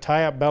just going to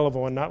tie up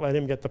Beliveau and not let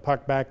him get the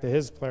puck back to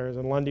his players,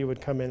 and Lundy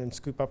would come in and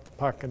scoop up the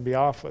puck and be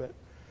off with it.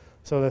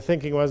 So the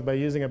thinking was by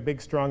using a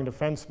big, strong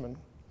defenseman,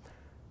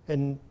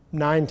 and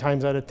 9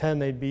 times out of 10,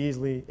 they'd be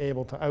easily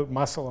able to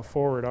out-muscle a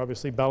forward.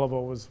 Obviously,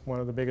 Beliveau was one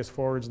of the biggest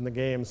forwards in the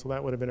game, so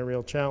that would have been a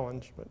real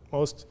challenge. But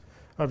most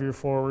of your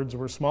forwards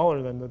were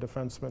smaller than the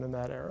defensemen in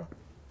that era.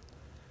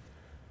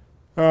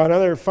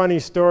 Another funny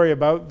story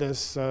about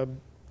this,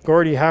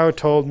 Gordie Howe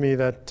told me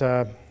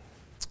that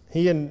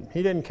he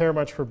didn't care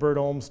much for Bert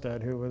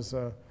Olmsted, who was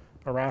a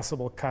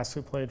irascible cuss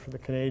who played for the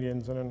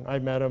Canadiens, and I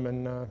met him,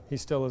 and he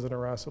still is an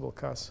irascible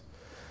cuss.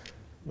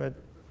 But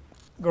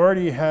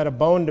Gordie had a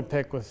bone to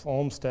pick with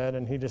Olmsted,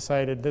 and he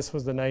decided this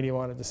was the night he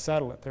wanted to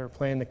settle it. They were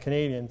playing the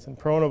Canadiens, and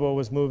Pronovost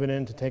was moving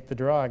in to take the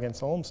draw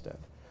against Olmsted.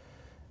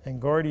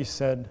 And Gordie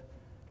said,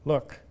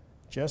 look,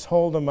 just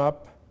hold him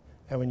up,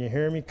 and when you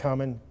hear me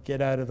coming,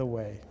 get out of the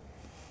way.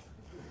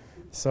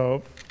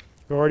 So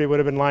Gordie would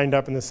have been lined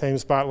up in the same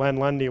spot Len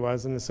Lundy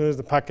was, and as soon as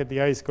the puck hit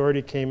the ice,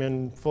 Gordie came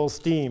in full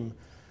steam.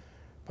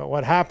 But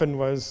what happened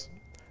was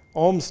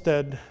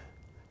Olmsted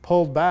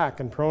pulled back,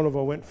 and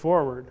Pronovost went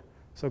forward.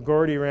 So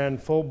Gordie ran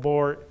full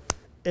bore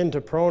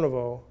into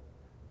Pronovost,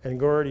 and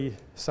Gordie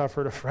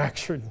suffered a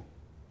fractured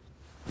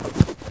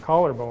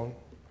collarbone.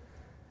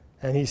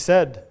 And he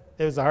said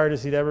it was the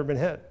hardest he'd ever been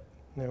hit.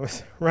 And it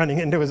was running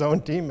into his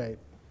own teammate.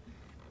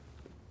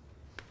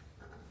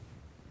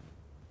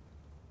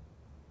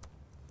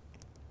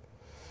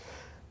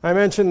 I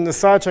mentioned the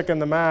Sawchuk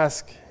and the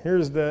mask.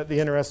 Here's the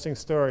interesting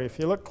story. If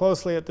you look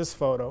closely at this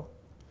photo,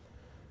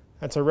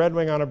 that's a Red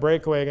Wing on a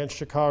breakaway against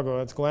Chicago.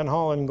 That's Glenn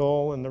Hall in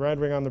goal, and the Red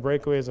Wing on the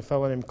breakaway is a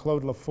fellow named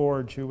Claude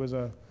Laforge, who was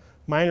a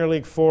minor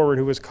league forward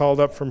who was called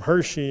up from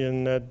Hershey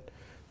in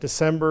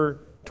December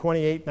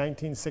 28,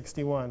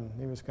 1961.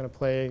 He was going to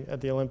play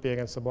at the Olympia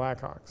against the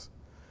Blackhawks.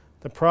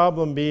 The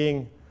problem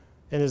being,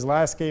 in his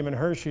last game in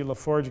Hershey,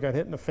 Laforge got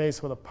hit in the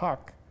face with a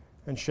puck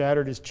and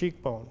shattered his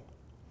cheekbone.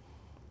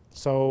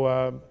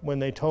 So when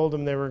they told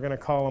him they were going to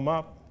call him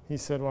up, he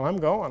said, well, I'm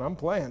going, I'm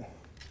playing.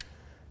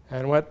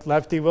 And what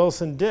Lefty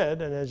Wilson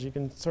did, and as you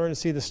can sort of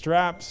see the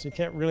straps, you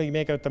can't really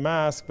make out the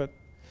mask, but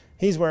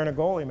he's wearing a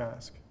goalie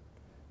mask.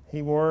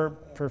 He wore,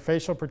 for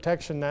facial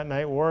protection that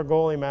night, wore a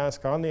goalie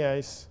mask on the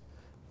ice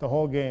the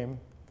whole game,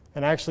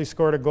 and actually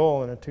scored a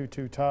goal in a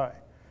 2-2 tie.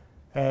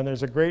 And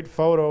there's a great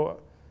photo.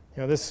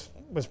 This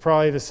was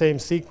probably the same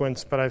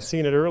sequence, but I've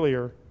seen it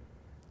earlier,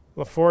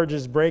 LaForge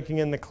is breaking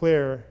in the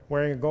clear,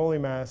 wearing a goalie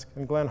mask,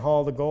 and Glenn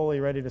Hall, the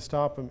goalie, ready to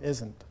stop him,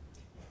 isn't.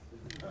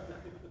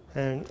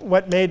 And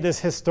what made this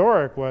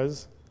historic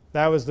was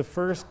that was the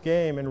first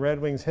game in Red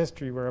Wings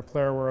history where a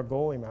player wore a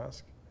goalie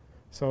mask.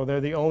 So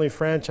they're the only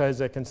franchise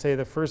that can say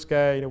the first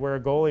guy to wear a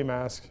goalie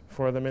mask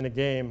for them in a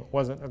game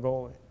wasn't a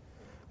goalie.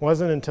 It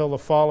wasn't until the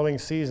following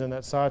season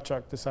that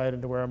Sawchuk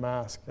decided to wear a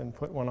mask and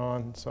put one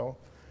on. So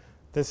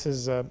this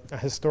is a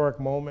historic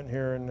moment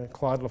here in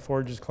Claude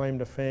LaForge's claim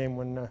to fame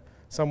when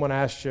someone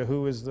asks you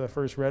who was the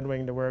first Red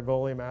Wing to wear a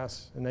goalie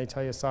mask, and they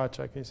tell you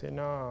Sawchuk, you say,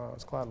 no,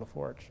 it's Claude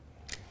LaForge.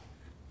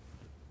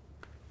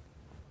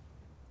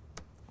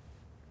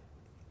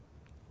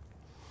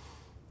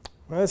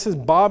 Well, this is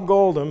Bob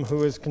Goldham,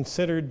 who is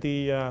considered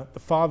the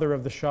father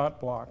of the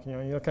shot block. You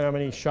know, you look at how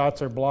many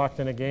shots are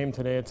blocked in a game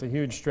today. It's a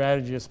huge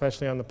strategy,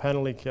 especially on the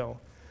penalty kill.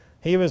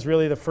 He was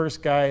really the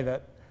first guy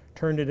that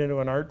turned it into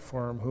an art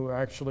form, who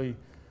actually,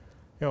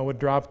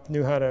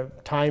 knew how to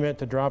time it,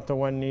 to drop to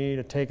one knee,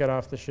 to take it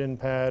off the shin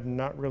pad and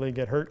not really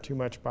get hurt too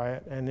much by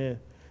it. And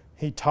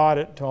he taught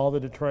it to all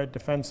the Detroit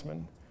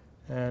defensemen.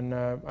 And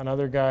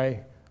another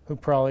guy who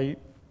probably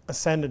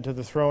ascended to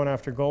the throne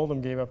after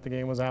Goldham gave up the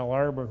game was Al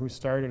Arbour, who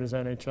started his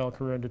NHL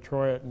career in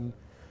Detroit. And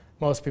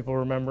most people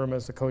remember him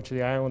as the coach of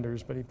the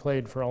Islanders, but he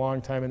played for a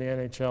long time in the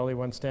NHL. He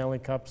won Stanley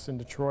Cups in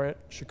Detroit,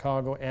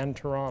 Chicago, and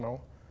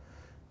Toronto.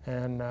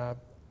 And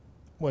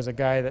was a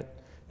guy that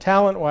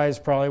talent-wise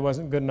probably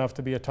wasn't good enough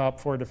to be a top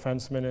 4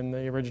 defenseman in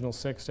the original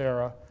 6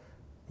 era.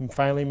 He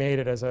finally made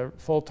it as a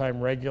full-time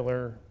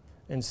regular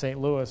in St.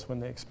 Louis when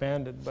they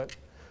expanded, but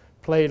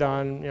played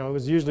on, it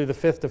was usually the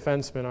 5th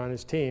defenseman on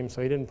his team,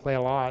 so he didn't play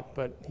a lot,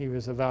 but he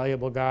was a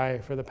valuable guy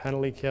for the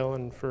penalty kill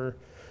and for,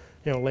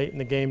 late in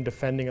the game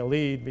defending a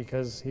lead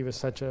because he was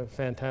such a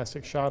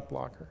fantastic shot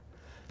blocker.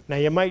 Now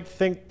you might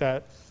think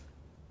that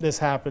this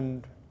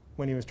happened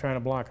when he was trying to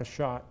block a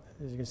shot.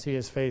 As you can see,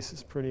 his face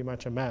is pretty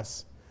much a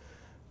mess.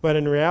 But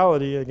in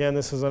reality, again,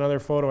 this is another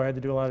photo I had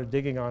to do a lot of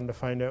digging on to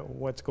find out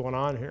what's going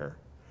on here.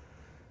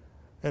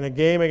 In a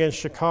game against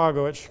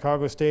Chicago at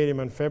Chicago Stadium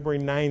on February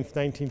 9th,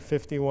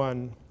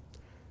 1951,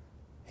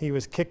 he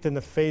was kicked in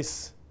the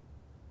face,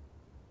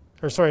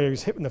 he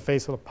was hit in the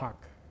face with a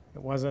puck.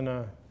 It wasn't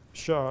a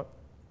shot.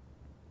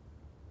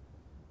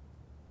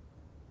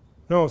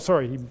 No,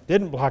 sorry, he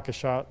didn't block a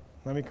shot.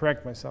 Let me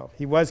correct myself.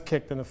 He was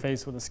kicked in the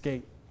face with a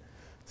skate.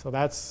 So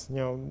that's,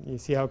 you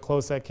see how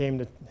close that came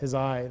to his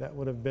eye. That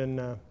would have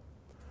been,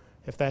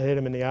 if that hit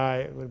him in the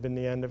eye, it would have been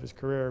the end of his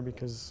career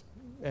because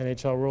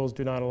NHL rules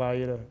do not allow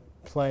you to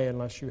play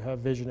unless you have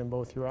vision in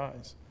both your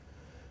eyes.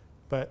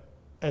 But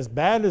as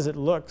bad as it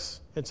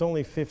looks, it's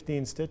only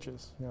 15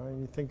 stitches.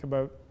 You think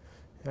about,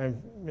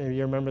 maybe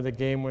you remember the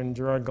game when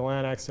Gerard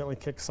Gallant accidentally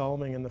kicked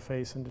Salming in the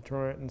face in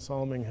Detroit, and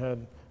Salming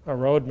had a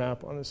road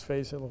map on his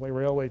face. It looked like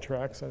railway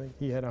tracks. I think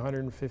he had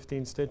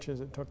 115 stitches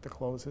it took to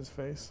close his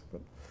face.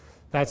 But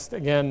that's,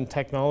 again,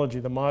 technology.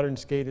 The modern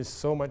skate is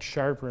so much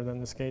sharper than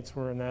the skates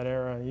were in that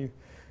era.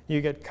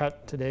 You get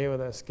cut today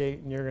with a skate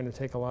and you're going to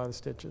take a lot of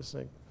stitches.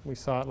 Like we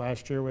saw it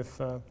last year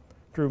with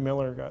Drew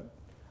Miller got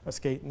a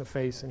skate in the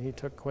face and he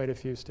took quite a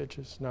few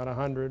stitches. Not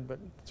 100, but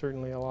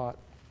certainly a lot.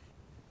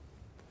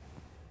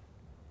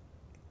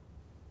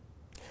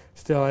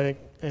 Still, I think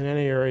in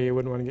any area you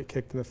wouldn't want to get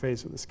kicked in the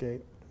face with a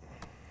skate.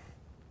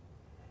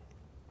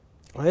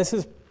 Well, this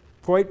is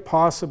quite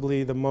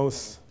possibly the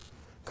most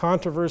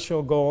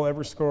controversial goal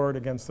ever scored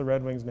against the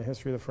Red Wings in the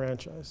history of the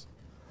franchise.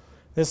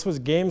 This was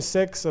Game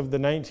 6 of the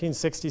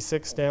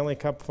 1966 Stanley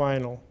Cup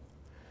Final,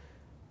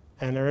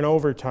 and they're in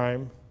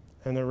overtime,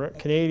 and the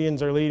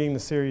Canadians are leading the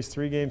series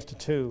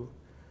 3-2.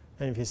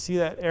 And if you see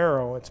that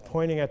arrow, it's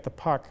pointing at the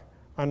puck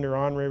under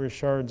Henri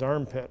Richard's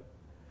armpit.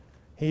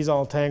 He's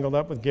all tangled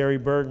up with Gary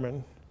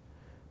Bergman,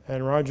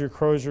 and Roger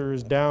Crozier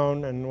is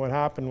down, and what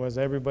happened was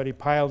everybody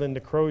piled into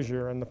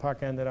Crozier, and the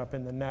puck ended up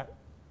in the net.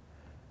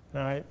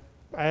 Now,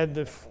 I had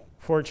the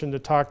fortune to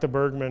talk to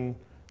Bergman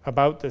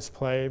about this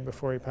play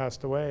before he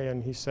passed away,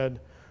 and he said,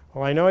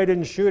 well, I know I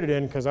didn't shoot it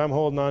in because I'm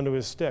holding on to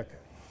his stick.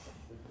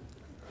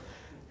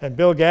 And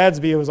Bill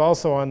Gadsby, who was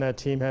also on that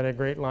team, had a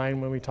great line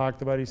when we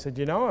talked about it. He said,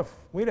 if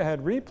we'd have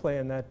had replay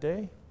in that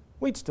day,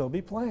 we'd still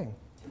be playing.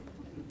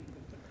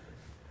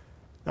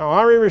 Now,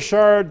 Henri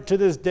Richard, to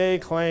this day,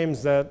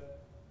 claims that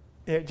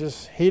he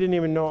didn't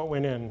even know it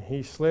went in.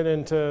 He slid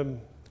into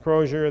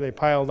Crozier, they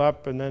piled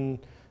up, and then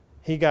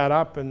he got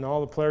up and all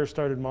the players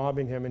started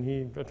mobbing him, and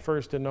he at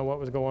first didn't know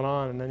what was going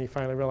on, and then he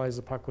finally realized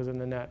the puck was in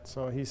the net.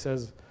 So he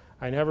says,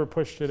 I never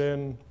pushed it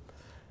in.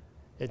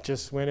 It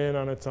just went in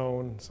on its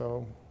own.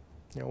 So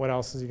what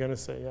else is he going to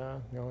say? Yeah,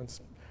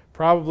 it's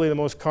probably the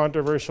most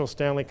controversial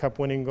Stanley Cup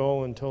winning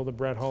goal until the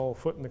Brett Hull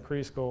foot in the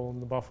crease goal in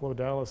the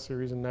Buffalo-Dallas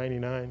series in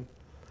 '99.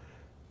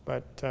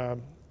 But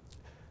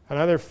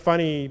another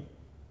funny,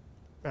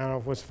 I don't know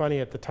if it was funny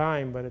at the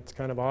time, but it's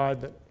kind of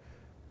odd that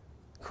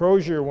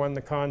Crozier won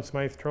the Conn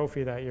Smythe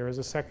Trophy that year. It was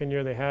the second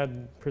year they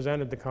had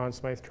presented the Conn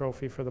Smythe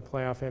Trophy for the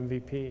playoff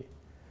MVP.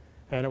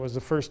 And it was the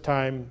first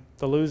time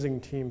the losing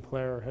team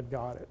player had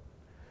got it.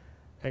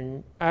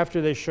 And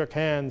after they shook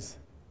hands,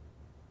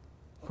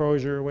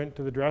 Crozier went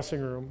to the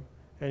dressing room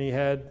and he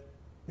had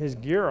his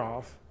gear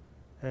off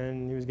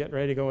and he was getting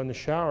ready to go in the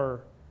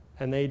shower,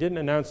 and they didn't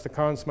announce the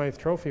Conn Smythe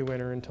Trophy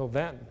winner until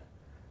then.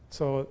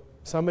 So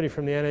somebody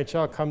from the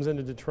NHL comes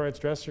into Detroit's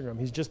dressing room.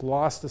 He's just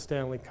lost the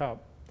Stanley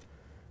Cup.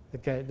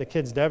 The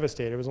kid's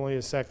devastated. It was only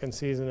his second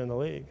season in the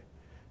league.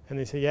 And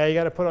they say, yeah, you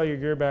got to put all your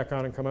gear back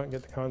on and come out and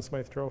get the Conn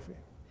Smythe Trophy.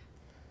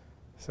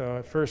 So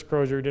at first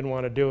Crozier didn't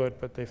want to do it,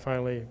 but they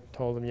finally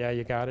told him, yeah,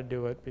 you got to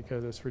do it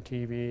because it's for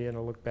TV and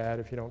it'll look bad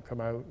if you don't come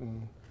out.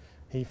 And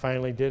he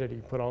finally did it. He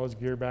put all his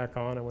gear back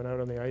on and went out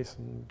on the ice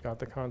and got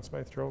the Conn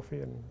Smythe Trophy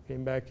and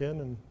came back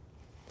in. And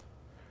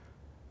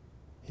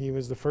he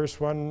was the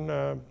first one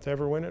to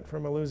ever win it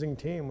from a losing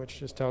team, which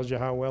just tells you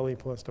how well he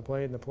must have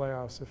played in the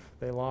playoffs if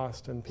they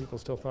lost and people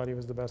still thought he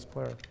was the best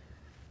player.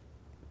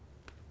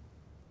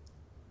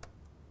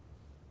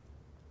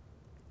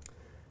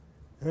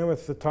 And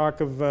with the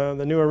talk of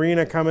the new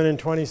arena coming in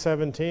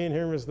 2017,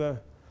 here was the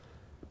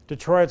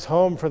Detroit's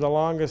home for the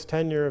longest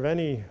tenure of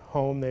any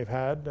home they've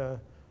had.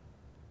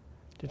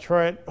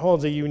 Detroit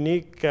holds a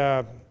unique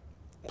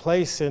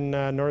place in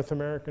North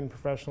American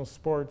professional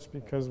sports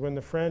because when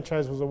the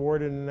franchise was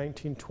awarded in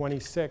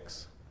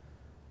 1926,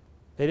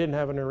 they didn't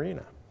have an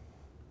arena.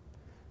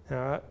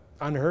 Now,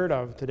 unheard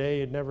of. Today,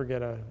 you'd never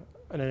get an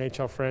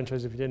NHL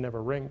franchise if you didn't have a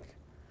rink.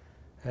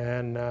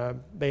 And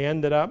they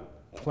ended up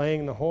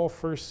playing the whole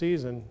first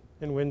season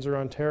in Windsor,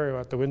 Ontario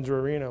at the Windsor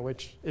Arena,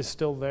 which is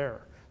still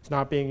there. It's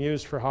not being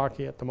used for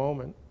hockey at the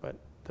moment, but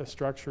the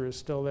structure is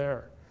still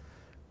there.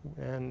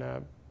 And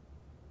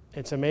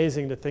it's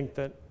amazing to think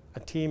that a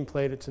team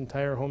played its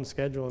entire home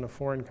schedule in a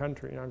foreign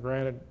country. Now,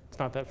 granted, it's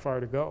not that far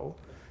to go,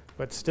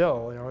 but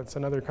still, you know, it's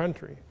another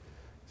country.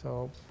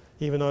 So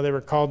even though they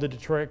were called the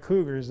Detroit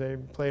Cougars, they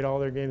played all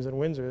their games in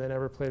Windsor. They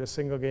never played a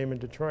single game in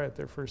Detroit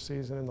their first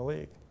season in the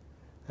league.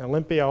 And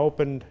Olympia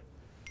opened,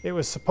 it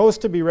was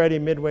supposed to be ready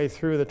midway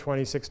through the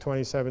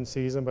 26-27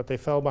 season, but they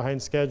fell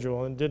behind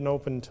schedule and didn't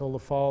open until the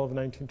fall of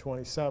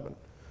 1927.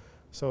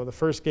 So the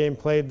first game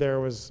played there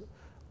was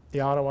the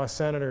Ottawa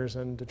Senators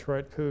and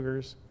Detroit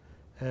Cougars,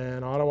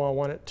 and Ottawa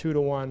won it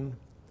 2-1.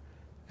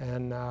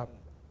 And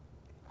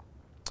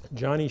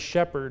Johnny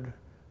Shepard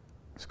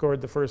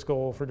scored the first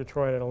goal for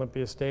Detroit at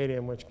Olympia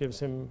Stadium, which gives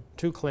him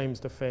 2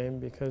 claims to fame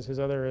because his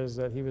other is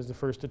that he was the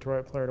first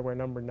Detroit player to wear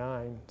number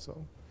 9.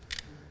 So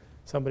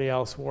somebody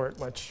else wore it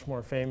much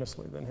more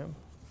famously than him.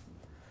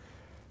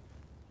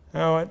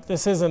 Now,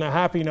 this isn't a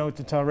happy note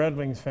to tell Red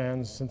Wings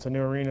fans since a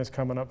new arena is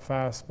coming up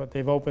fast, but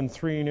they've opened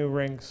 3 new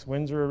rinks,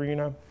 Windsor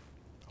Arena,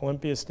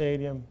 Olympia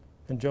Stadium,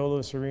 and Joe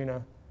Louis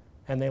Arena,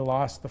 and they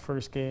lost the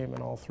first game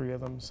in all 3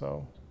 of them.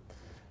 So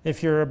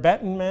if you're a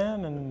betting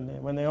man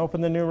and when they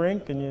open the new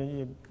rink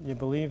and you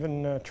believe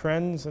in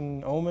trends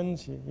and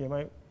omens, you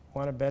might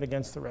want to bet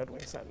against the Red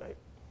Wings that night.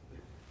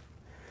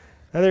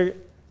 Another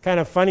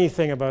kind of funny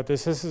thing about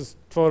this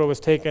photo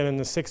was taken in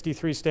the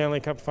 '63 Stanley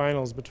Cup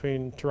Finals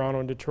between Toronto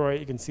and Detroit.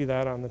 You can see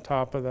that on the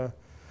top of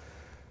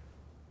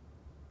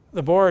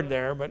the board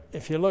there, but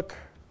if you look,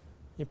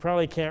 you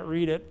probably can't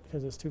read it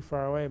because it's too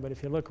far away, but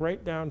if you look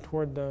right down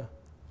toward the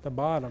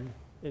bottom,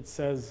 it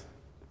says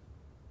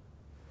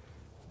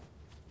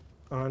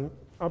on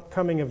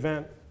upcoming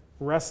event,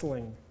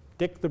 wrestling,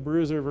 Dick the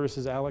Bruiser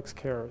versus Alex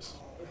Karras.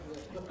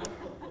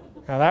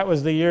 Now that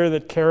was the year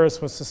that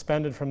Karras was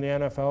suspended from the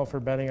NFL for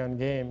betting on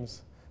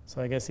games.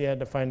 So I guess he had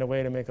to find a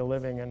way to make a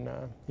living, and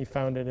he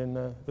found it in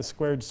the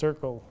squared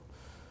circle.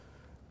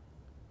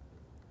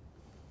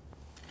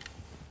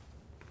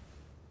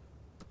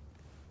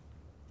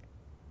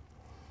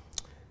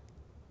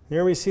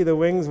 Here we see the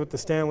Wings with the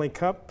Stanley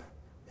Cup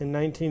in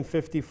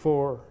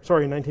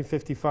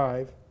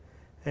 1955.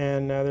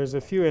 And there's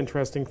a few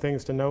interesting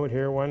things to note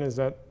here. One is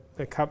that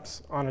the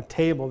cup's on a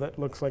table that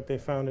looks like they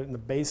found it in the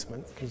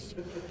basement, because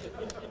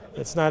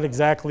it's not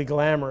exactly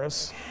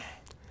glamorous.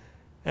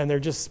 And they're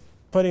just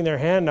putting their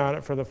hand on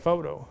it for the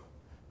photo.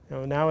 You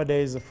know,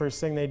 nowadays, the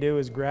first thing they do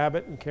is grab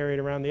it and carry it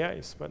around the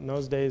ice. But in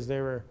those days, they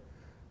were,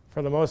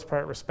 for the most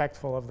part,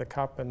 respectful of the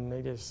cup, and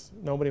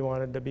nobody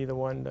wanted to be the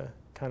one to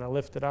kind of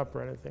lift it up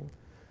or anything.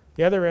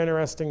 The other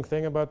interesting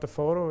thing about the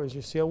photo is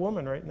you see a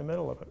woman right in the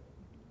middle of it.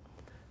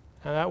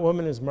 And that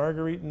woman is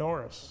Marguerite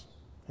Norris.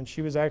 And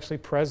she was actually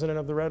president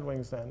of the Red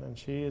Wings then. And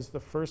she is the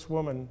first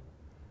woman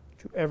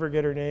to ever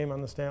get her name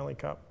on the Stanley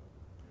Cup.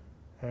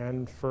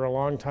 And for a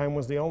long time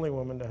was the only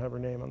woman to have her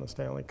name on the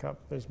Stanley Cup.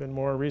 There's been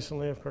more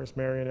recently, of course,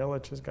 Marian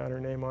Ilitch has got her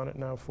name on it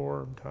now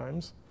 4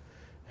 times.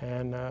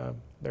 And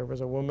there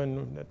was a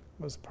woman that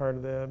was part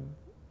of the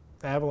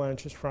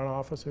Avalanche's front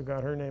office who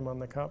got her name on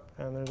the cup.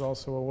 And there's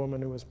also a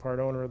woman who was part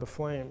owner of the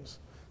Flames.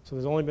 So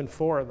there's only been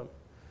 4 of them.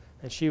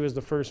 And she was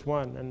the first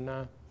one.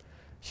 And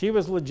she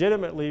was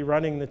legitimately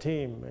running the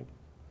team.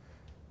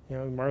 You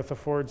know, Martha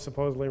Ford's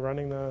supposedly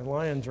running the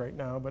Lions right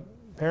now, but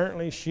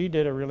apparently she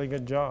did a really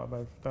good job.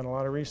 I've done a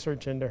lot of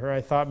research into her. I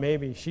thought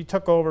maybe she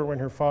took over when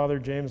her father,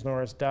 James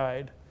Norris,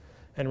 died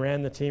and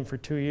ran the team for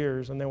 2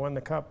 years, and they won the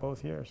cup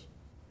both years.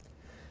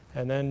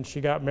 And then she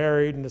got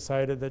married and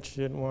decided that she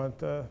didn't want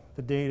the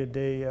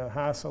day-to-day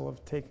hassle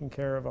of taking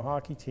care of a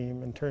hockey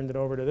team and turned it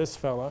over to this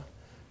fella.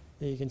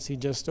 You can see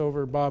just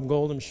over Bob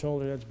Goldham's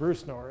shoulder, that's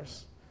Bruce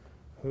Norris,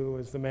 who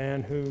was the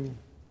man who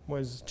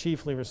was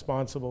chiefly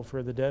responsible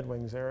for the Dead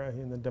Wings era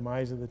and the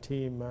demise of the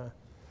team.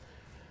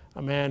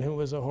 A man who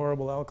was a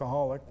horrible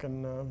alcoholic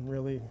and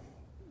really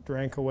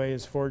drank away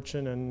his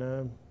fortune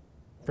and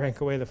drank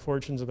away the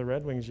fortunes of the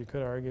Red Wings, you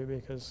could argue,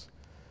 because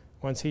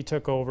once he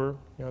took over,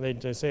 you know,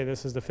 they say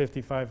this is the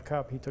 55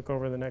 Cup. He took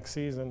over the next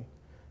season,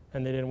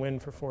 and they didn't win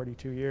for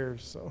 42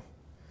 years. So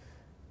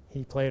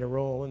he played a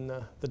role in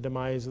the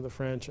demise of the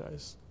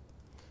franchise.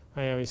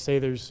 I always say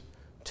there's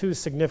two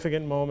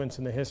significant moments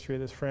in the history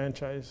of this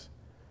franchise.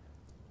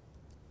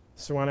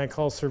 So one I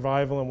call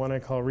survival and one I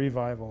call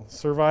revival.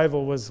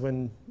 Survival was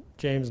when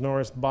James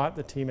Norris bought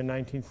the team in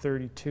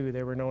 1932.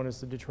 They were known as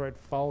the Detroit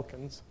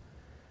Falcons.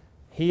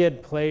 He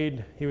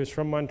was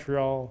from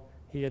Montreal.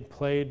 He had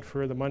played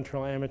for the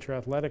Montreal Amateur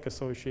Athletic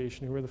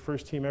Association, who were the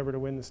first team ever to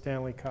win the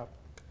Stanley Cup.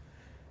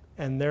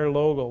 And their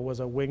logo was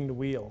a winged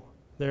wheel.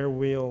 There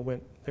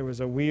was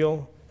a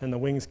wheel and the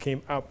wings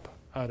came up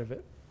out of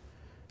it.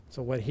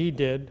 So what he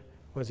did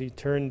was he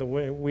turned the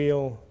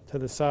wheel to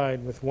the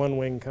side with one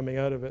wing coming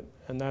out of it,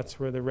 and that's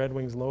where the Red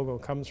Wings logo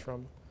comes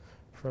from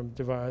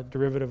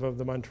derivative of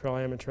the Montreal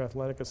Amateur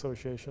Athletic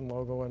Association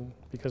logo, and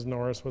because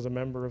Norris was a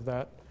member of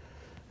that,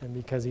 and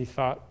because he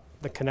thought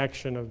the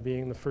connection of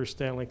being the first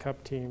Stanley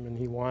Cup team,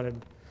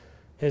 and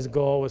his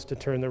goal was to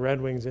turn the Red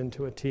Wings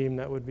into a team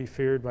that would be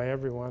feared by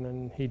everyone,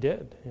 and he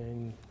did.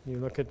 And you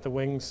look at the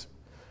Wings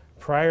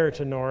prior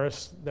to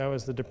Norris, that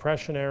was the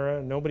Depression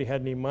era. Nobody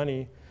had any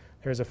money.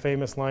 There's a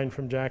famous line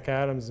from Jack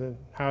Adams that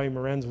Howie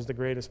Morenz was the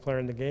greatest player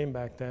in the game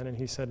back then, and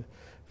he said,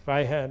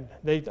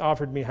 they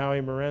offered me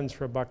Howie Morenz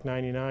for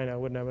 $1.99, I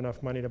wouldn't have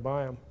enough money to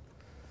buy him.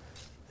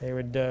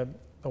 The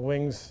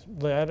Wings,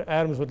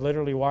 Adams would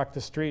literally walk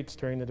the streets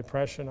during the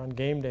Depression on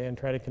game day and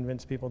try to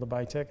convince people to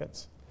buy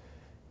tickets.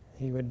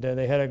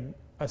 They had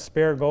a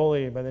spare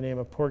goalie by the name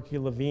of Porky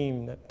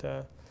Levine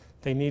that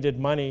they needed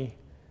money,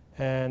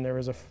 and there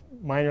was a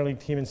minor league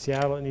team in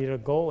Seattle that needed a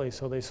goalie,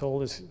 so they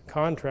sold his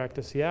contract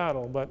to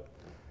Seattle, but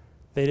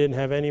they didn't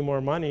have any more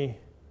money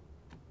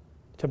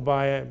to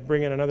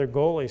bring in another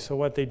goalie. So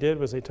what they did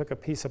was they took a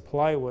piece of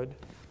plywood,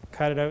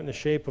 cut it out in the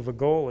shape of a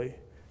goalie,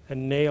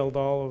 and nailed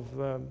all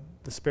of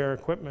the spare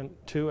equipment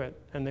to it,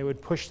 and they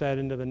would push that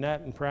into the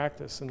net in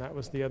practice, and that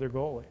was the other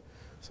goalie.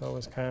 So it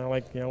was kind of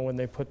like, you know, when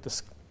they put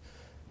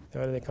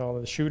what do they call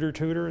it, the shooter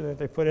tutor that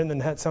they put in the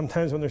net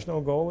sometimes when there's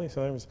no goalie.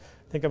 So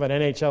think of an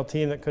NHL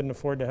team that couldn't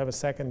afford to have a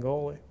second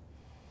goalie.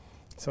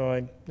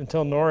 So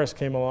until Norris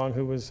came along,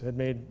 who had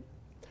made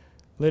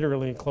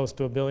literally close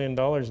to $1 billion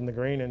in the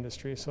grain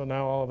industry. So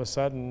now all of a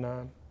sudden,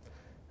 I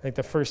think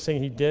the first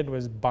thing he did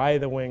was buy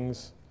the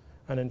Wings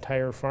an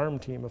entire farm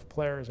team of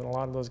players, and a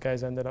lot of those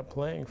guys ended up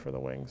playing for the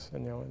Wings.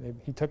 And you know,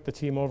 he took the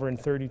team over in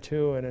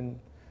 '32, and in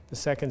the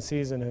second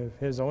season of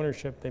his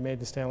ownership, they made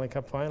the Stanley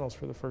Cup Finals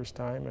for the first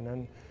time. And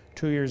then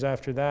 2 years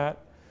after that,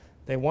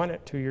 they won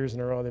it 2 years in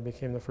a row. They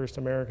became the first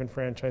American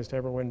franchise to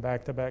ever win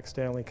back-to-back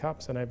Stanley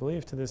Cups, and I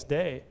believe to this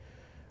day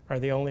are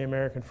the only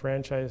American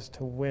franchise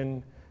to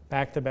win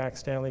back-to-back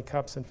Stanley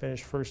Cups and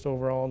finish first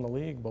overall in the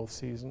league both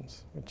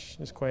seasons, which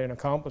is quite an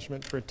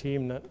accomplishment for a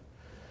team that,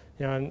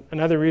 you know, and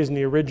another reason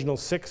the original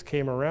 6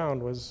 came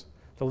around was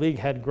the league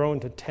had grown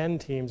to 10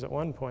 teams at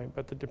one point,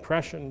 but the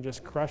Depression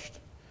just crushed,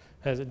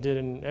 as it did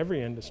in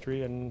every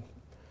industry, and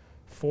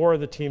 4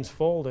 of the teams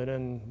folded,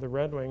 and the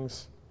Red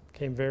Wings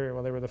came they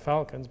were the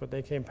Falcons, but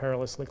they came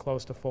perilously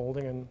close to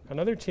folding. And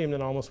another team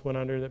that almost went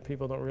under that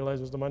people don't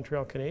realize was the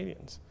Montreal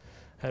Canadiens.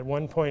 At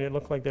one point, it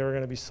looked like they were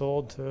going to be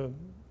sold to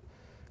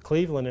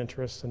Cleveland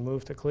interests and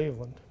moved to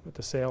Cleveland, but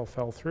the sale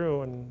fell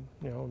through. And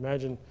you know,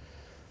 imagine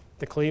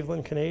the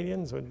Cleveland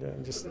Canadiens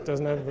just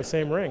doesn't have the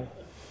same ring.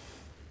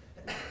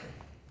 And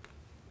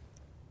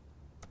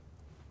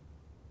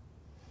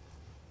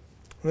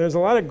there's a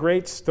lot of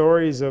great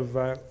stories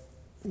of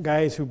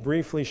guys who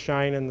briefly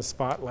shine in the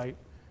spotlight.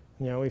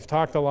 You know, we've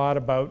talked a lot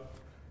about,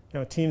 you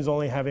know, teams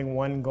only having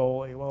one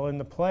goalie. Well, in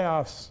the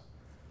playoffs,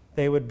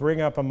 they would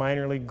bring up a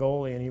minor league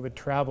goalie, and he would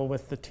travel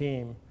with the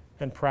team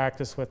and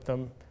practice with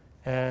them,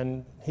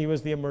 and he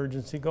was the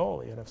emergency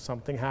goalie. And if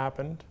something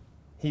happened,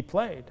 he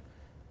played.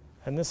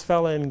 And this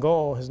fella in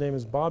goal, his name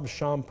is Bob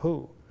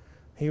Shampoo.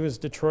 He was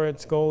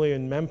Detroit's goalie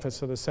in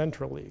Memphis of the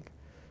Central League.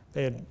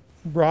 They had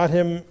brought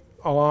him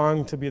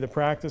along to be the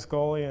practice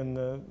goalie and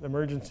the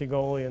emergency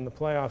goalie in the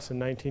playoffs in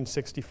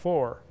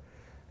 1964.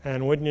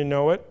 And wouldn't you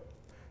know it,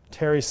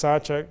 Terry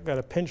Sawchuk got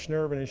a pinched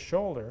nerve in his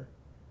shoulder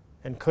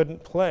and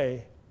couldn't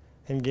play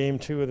in Game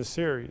 2 of the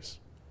series.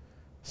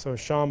 So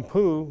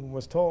Shampoo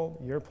was told,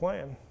 you're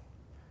playing.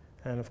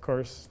 And of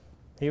course,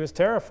 he was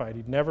terrified.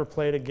 He'd never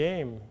played a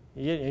game.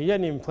 He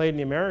hadn't even played in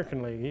the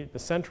American League. The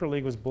Central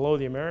League was below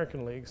the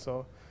American League,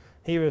 so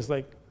he was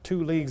like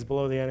 2 leagues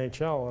below the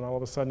NHL, and all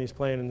of a sudden he's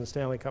playing in the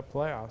Stanley Cup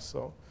playoffs.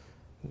 So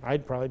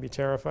I'd probably be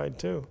terrified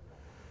too.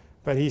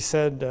 But he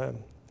said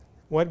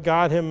what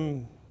got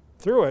him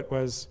through it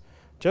was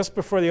just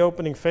before the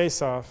opening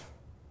face-off,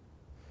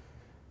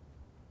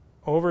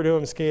 over to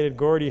him skated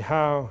Gordie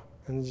Howe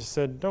and just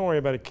said, don't worry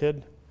about it,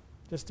 kid.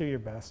 Just do your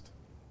best.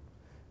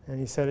 And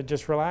he said it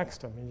just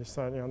relaxed him. He just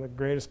thought, the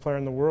greatest player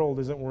in the world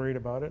isn't worried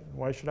about it.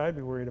 Why should I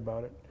be worried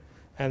about it?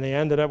 And they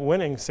ended up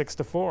winning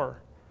 6-4.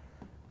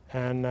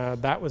 And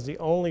that was the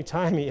only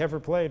time he ever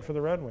played for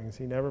the Red Wings.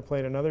 He never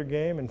played another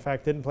game. In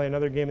fact, didn't play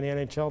another game in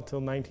the NHL until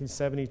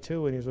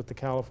 1972 when he was with the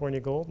California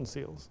Golden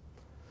Seals.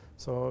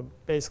 So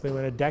basically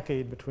went a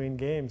decade between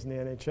games in the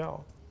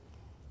NHL.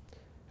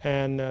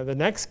 And the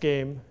next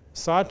game,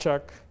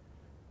 Sawchuk,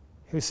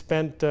 who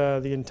spent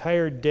the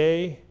entire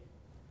day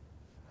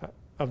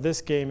of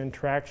this game in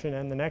traction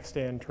and the next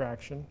day in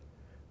traction,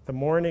 the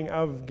morning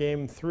of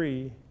Game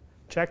 3,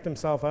 checked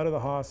himself out of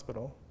the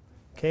hospital,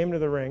 came to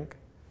the rink,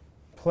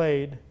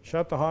 played,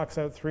 shut the Hawks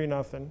out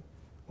 3-0,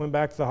 went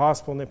back to the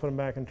hospital, and they put him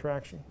back in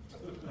traction.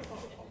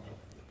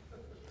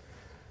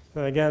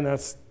 And again,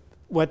 that's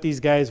what these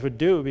guys would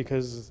do,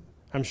 because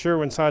I'm sure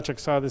when Sawchuk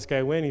saw this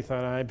guy win, he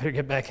thought, I better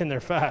get back in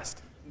there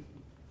fast.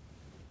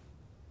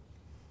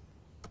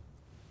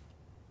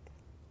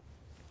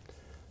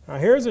 Now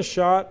here's a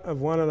shot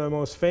of one of the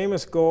most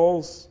famous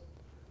goals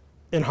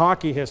in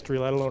hockey history,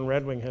 let alone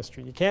Red Wing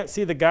history. You can't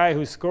see the guy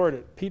who scored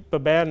it, Pete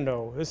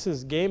Babando. This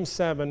is Game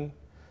 7,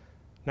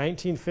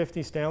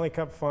 1950 Stanley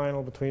Cup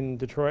final between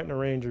Detroit and the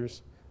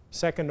Rangers,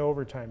 second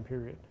overtime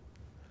period.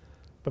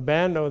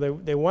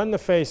 Babando, they won the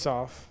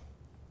face-off.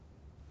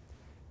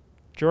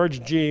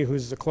 George G.,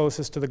 who's the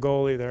closest to the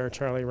goalie there,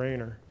 Charlie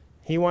Rayner,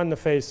 he won the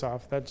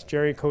face-off. That's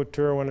Jerry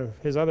Couture, one of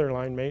his other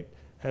line mate.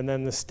 And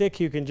then the stick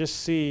you can just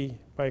see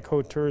by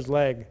Couture's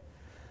leg.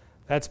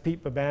 That's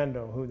Pete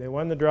Babando, who they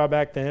won the draw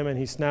back to him, and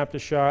he snapped a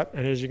shot.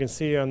 And as you can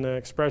see on the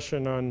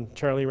expression on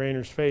Charlie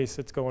Rayner's face,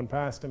 it's going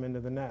past him into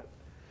the net.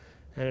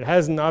 And it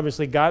hasn't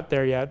obviously got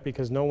there yet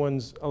because no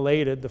one's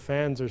elated. The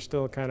fans are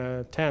still kind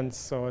of tense,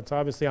 so it's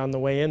obviously on the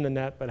way in the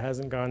net but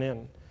hasn't gone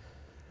in.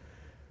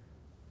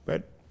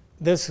 But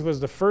this was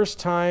the first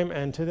time,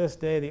 and to this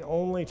day the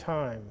only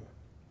time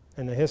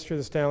in the history of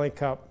the Stanley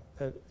Cup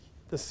that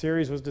the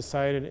series was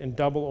decided in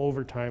double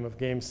overtime of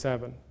Game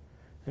 7.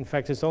 In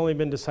fact, it's only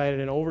been decided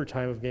in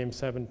overtime of Game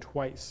 7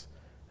 twice.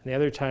 And the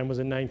other time was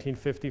in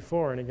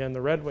 1954, and again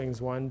the Red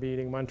Wings won,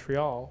 beating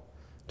Montreal.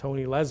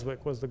 Tony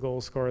Leswick was the goal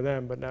scorer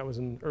then, but that was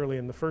early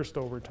in the first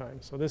overtime.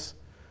 So this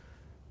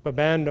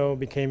Babando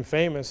became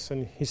famous,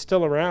 and he's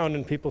still around,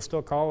 and people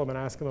still call him and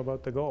ask him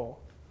about the goal.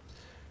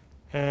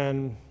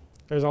 And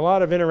there's a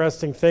lot of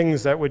interesting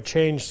things that would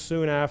change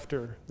soon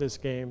after this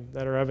game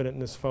that are evident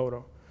in this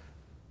photo.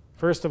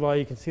 First of all,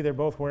 you can see they're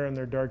both wearing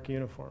their dark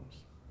uniforms.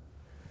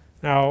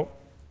 Now,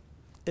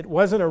 it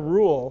wasn't a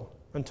rule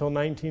until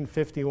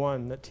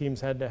 1951 that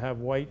teams had to have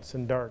whites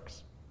and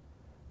darks.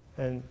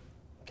 And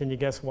can you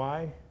guess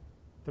why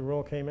the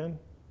rule came in?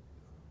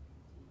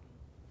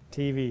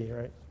 TV,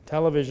 right?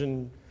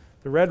 Television.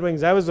 The Red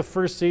Wings, that was the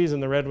first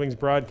season the Red Wings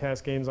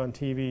broadcast games on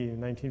TV in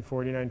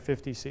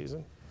 1949-50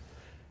 season.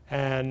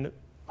 And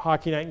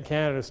Hockey Night in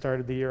Canada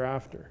started the year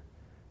after.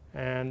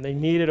 And they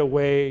needed a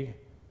way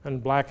on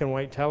black and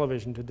white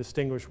television to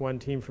distinguish one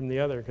team from the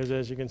other, because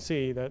as you can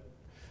see,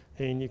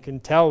 you can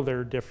tell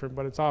they're different,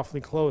 but it's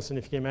awfully close. And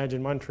if you can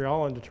imagine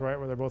Montreal and Detroit,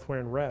 where they're both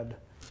wearing red,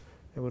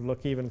 it would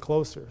look even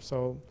closer.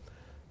 So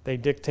they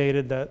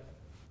dictated that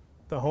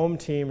the home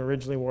team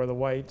originally wore the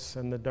whites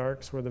and the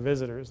darks were the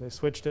visitors. They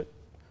switched it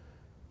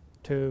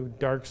to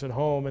darks at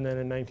home, and then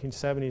in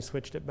 1970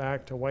 switched it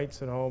back to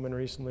whites at home, and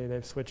recently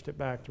they've switched it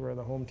back to where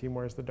the home team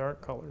wears the dark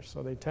colors.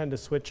 So they tend to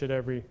switch it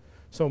every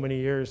so many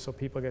years so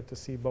people get to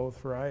see both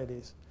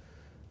varieties.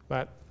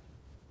 But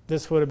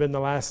this would have been the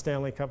last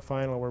Stanley Cup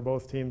final where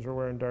both teams were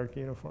wearing dark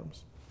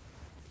uniforms.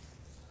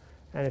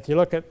 And if you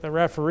look at the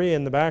referee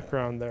in the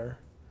background there,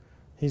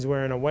 he's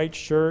wearing a white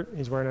shirt,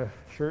 he's wearing a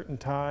shirt and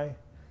tie.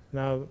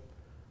 Now,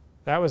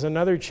 that was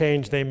another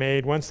change they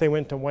made. Once they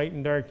went to white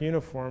and dark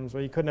uniforms,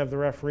 well, you couldn't have the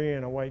referee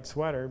in a white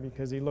sweater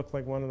because he looked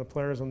like one of the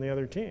players on the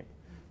other team.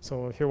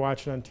 So if you're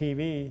watching on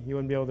TV, you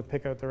wouldn't be able to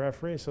pick out the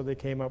referee, so they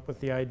came up with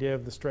the idea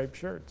of the striped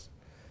shirts.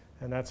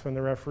 And that's when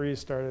the referees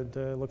started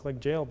to look like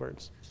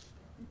jailbirds.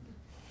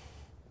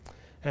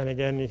 And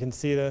again, you can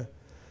see the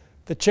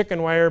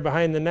chicken wire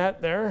behind the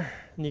net there,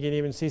 and you can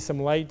even see some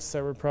lights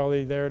that were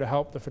probably there to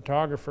help the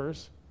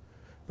photographers.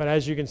 But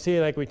as you can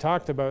see, like we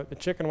talked about, the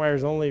chicken wire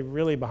is only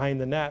really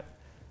behind the net.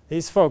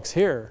 These folks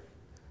here,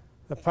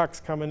 the puck's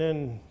coming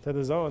in to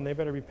the zone, they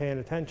better be paying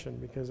attention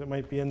because it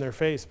might be in their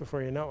face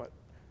before you know it.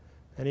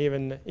 And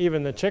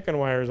even the chicken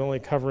wire is only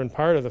covering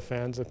part of the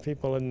fans. The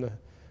people in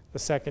the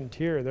second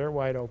tier, they're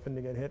wide open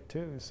to get hit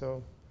too.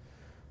 So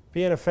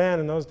being a fan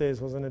in those days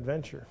was an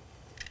adventure.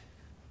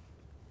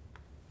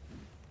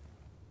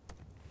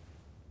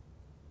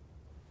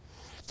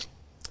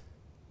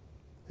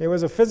 It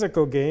was a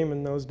physical game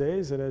in those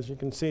days, and as you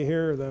can see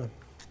here,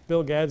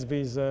 Bill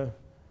Gadsby's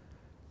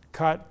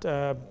caught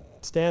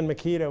Stan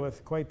Mikita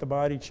with quite the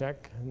body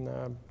check,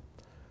 and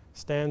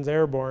Stan's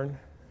airborne.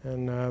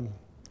 And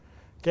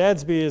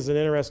Gadsby is an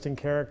interesting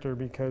character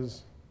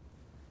because,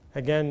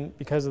 again,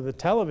 because of the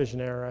television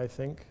era, I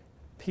think,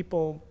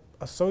 people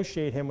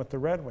associate him with the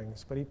Red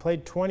Wings. But he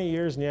played 20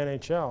 years in the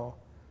NHL,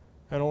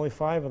 and only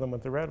 5 of them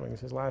with the Red Wings,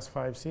 his last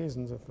 5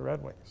 seasons with the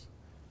Red Wings.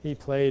 He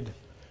played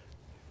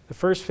the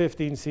first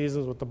 15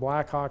 seasons with the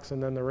Blackhawks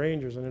and then the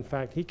Rangers. And in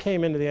fact, he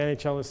came into the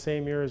NHL the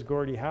same year as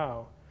Gordie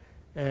Howe.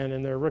 And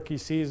in their rookie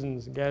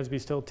seasons, Gadsby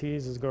still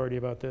teases Gordie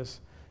about this,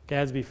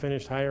 Gadsby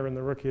finished higher in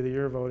the Rookie of the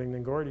Year voting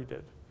than Gordie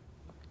did.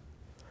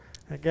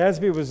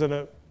 Gadsby was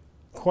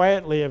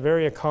quietly a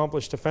very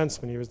accomplished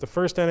defenseman. He was the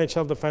first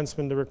NHL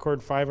defenseman to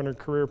record 500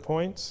 career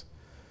points.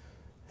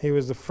 He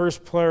was the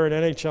first player in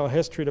NHL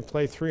history to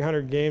play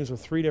 300 games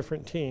with 3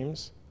 different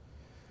teams.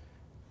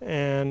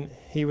 And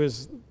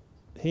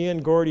he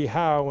and Gordie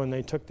Howe, when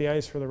they took the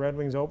ice for the Red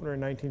Wings opener in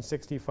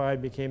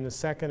 1965, became the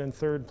second and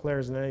third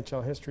players in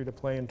NHL history to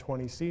play in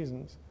 20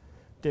 seasons.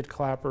 Dick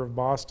Clapper of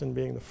Boston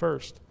being the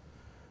first.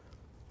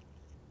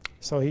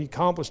 So he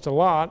accomplished a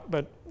lot,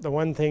 but the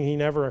one thing he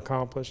never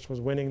accomplished was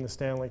winning the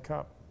Stanley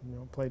Cup.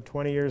 Played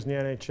 20 years in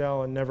the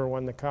NHL and never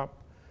won the Cup,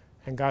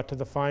 and got to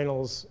the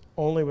finals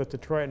only with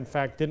Detroit. In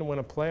fact, didn't win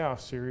a playoff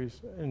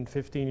series in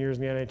 15 years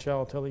in the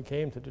NHL until he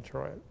came to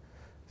Detroit.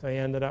 So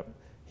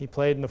he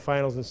played in the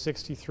finals in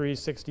 63,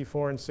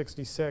 64, and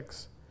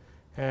 66.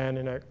 And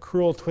in a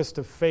cruel twist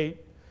of fate,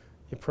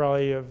 you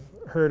probably have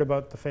heard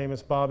about the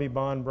famous Bobby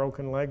Bond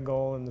broken leg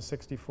goal in the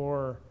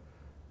 64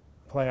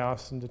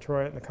 playoffs in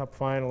Detroit in the Cup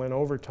final in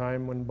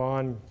overtime, when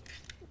Bond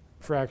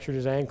fractured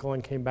his ankle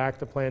and came back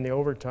to play in the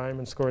overtime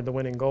and scored the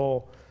winning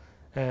goal.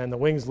 And the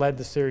Wings led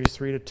the series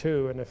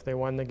 3-2, and if they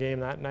won the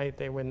game that night,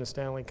 they win the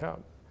Stanley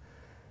Cup.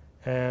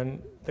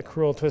 And the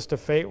cruel twist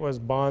of fate was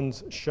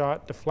Bond's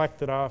shot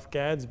deflected off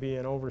Gadsby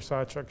and over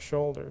Sawchuk's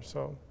shoulder.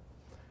 So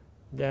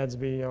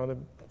Gadsby,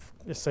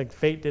 it's like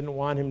fate didn't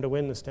want him to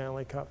win the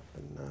Stanley Cup.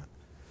 And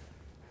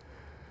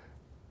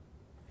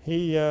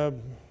he's a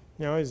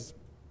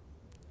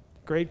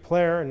great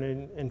player,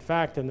 and in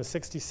fact, in the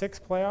 66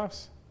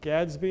 playoffs,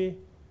 Gadsby,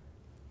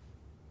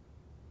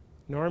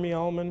 Normie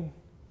Ullman,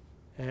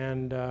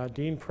 and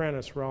Dean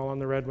Prentice were all on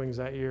the Red Wings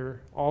that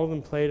year. All of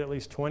them played at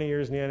least 20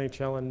 years in the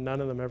NHL, and none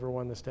of them ever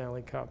won the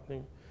Stanley Cup.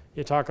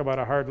 You talk about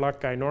a hard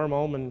luck guy. Norm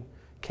Ullman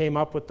came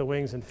up with the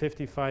Wings in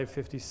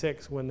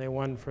 55-56 when they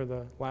won for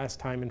the last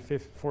time in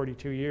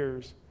 42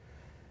 years.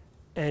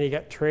 And he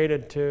got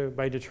traded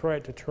by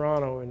Detroit to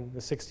Toronto in the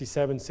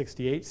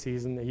 67-68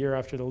 season, the year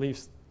after the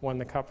Leafs won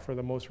the Cup for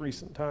the most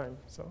recent time.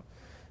 So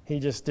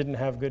he just didn't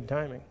have good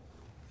timing.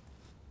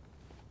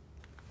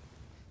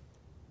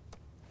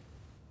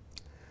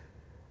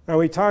 Now,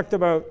 we talked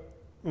about,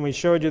 when we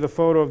showed you the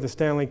photo of the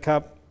Stanley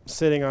Cup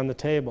sitting on the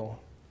table.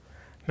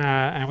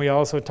 And we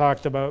also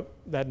talked about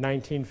that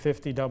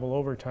 1950 double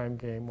overtime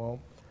game. Well,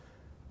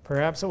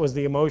 perhaps it was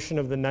the emotion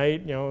of the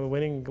night.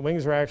 The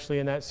Wings were actually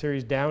in that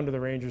series down to the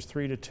Rangers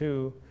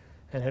 3-2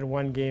 and had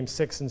won games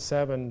 6 and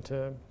 7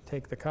 to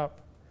take the Cup.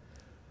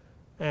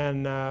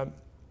 And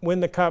when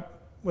the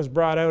Cup was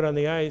brought out on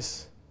the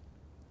ice,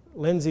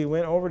 Lindsay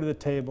went over to the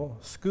table,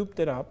 scooped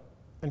it up,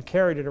 and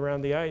carried it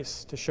around the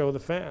ice to show the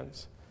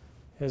fans.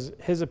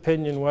 His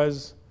opinion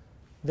was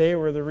they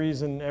were the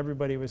reason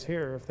everybody was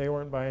here. If they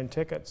weren't buying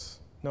tickets,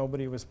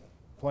 nobody was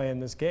playing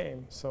this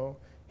game. So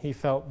he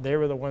felt they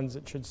were the ones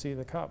that should see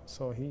the Cup.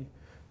 So he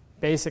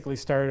basically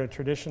started a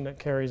tradition that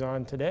carries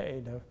on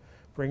today to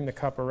bring the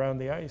Cup around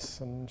the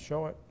ice and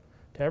show it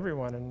to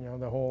everyone. And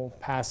the whole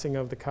passing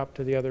of the Cup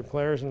to the other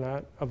players and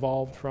that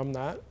evolved from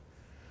that.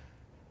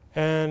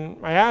 And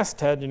I asked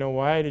Ted,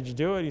 why did you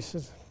do it? He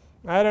says,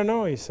 I don't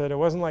know. He said, it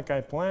wasn't like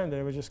I planned it.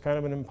 It was just kind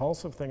of an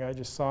impulsive thing. I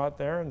just saw it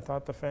there and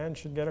thought the fans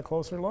should get a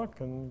closer look,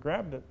 and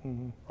grabbed it,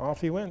 and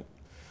off he went.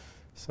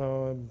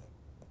 So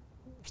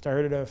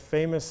started a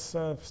famous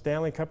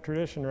Stanley Cup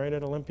tradition right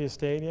at Olympia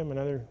Stadium.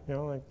 Another,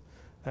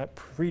 that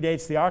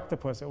predates the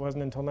octopus. It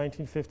wasn't until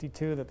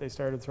 1952 that they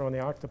started throwing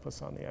the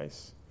octopus on the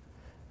ice.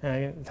 And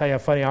I can tell you a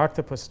funny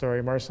octopus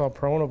story. Marcel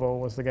Pronovo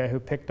was the guy who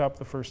picked up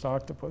the first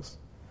octopus.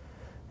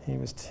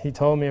 He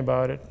told me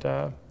about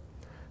it.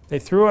 They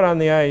threw it on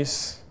the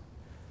ice,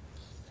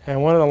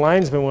 and one of the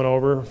linesmen went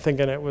over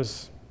thinking it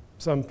was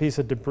some piece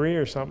of debris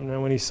or something,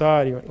 and when he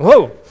saw it, he went,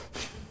 whoa!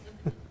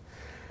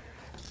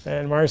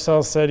 And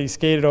Marcel said he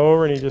skated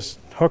over and he just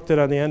hooked it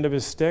on the end of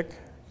his stick,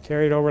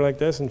 carried it over like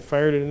this, and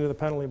fired it into the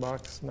penalty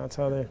box. And that's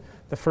how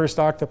the first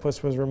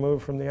octopus was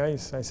removed from the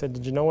ice. I said,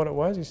 did you know what it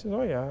was? He said,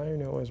 oh yeah, I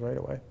knew it was right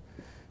away.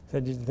 I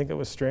said, did you think it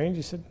was strange?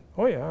 He said,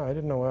 oh yeah, I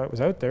didn't know why it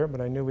was out there,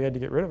 but I knew we had to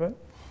get rid of it.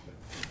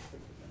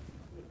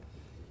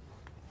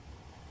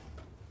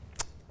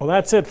 Well,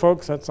 that's it,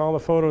 folks. That's all the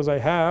photos I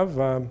have.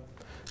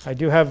 I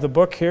do have the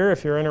book here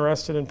if you're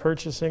interested in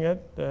purchasing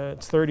it.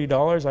 It's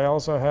 $30. I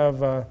also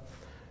have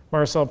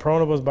Marcel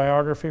Pronovo's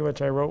biography,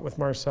 which I wrote with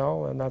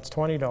Marcel, and that's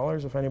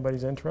 $20 if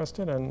anybody's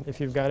interested. And if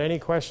you've got any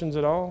questions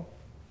at all,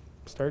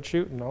 start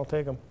shooting. I'll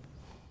take them.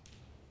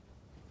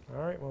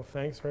 All right. Well,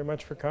 thanks very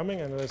much for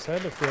coming. And as I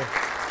said, if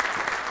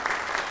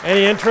you're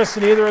any interest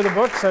in either of the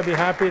books, I'd be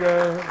happy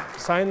to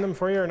sign them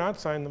for you or not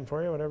sign them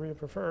for you, whatever you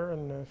prefer.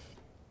 And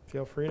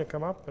feel free to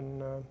come up,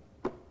 and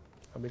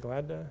I'll be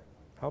glad to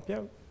help you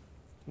out.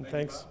 And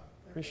thanks.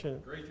 Appreciate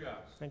it. Great job.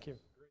 Thank you.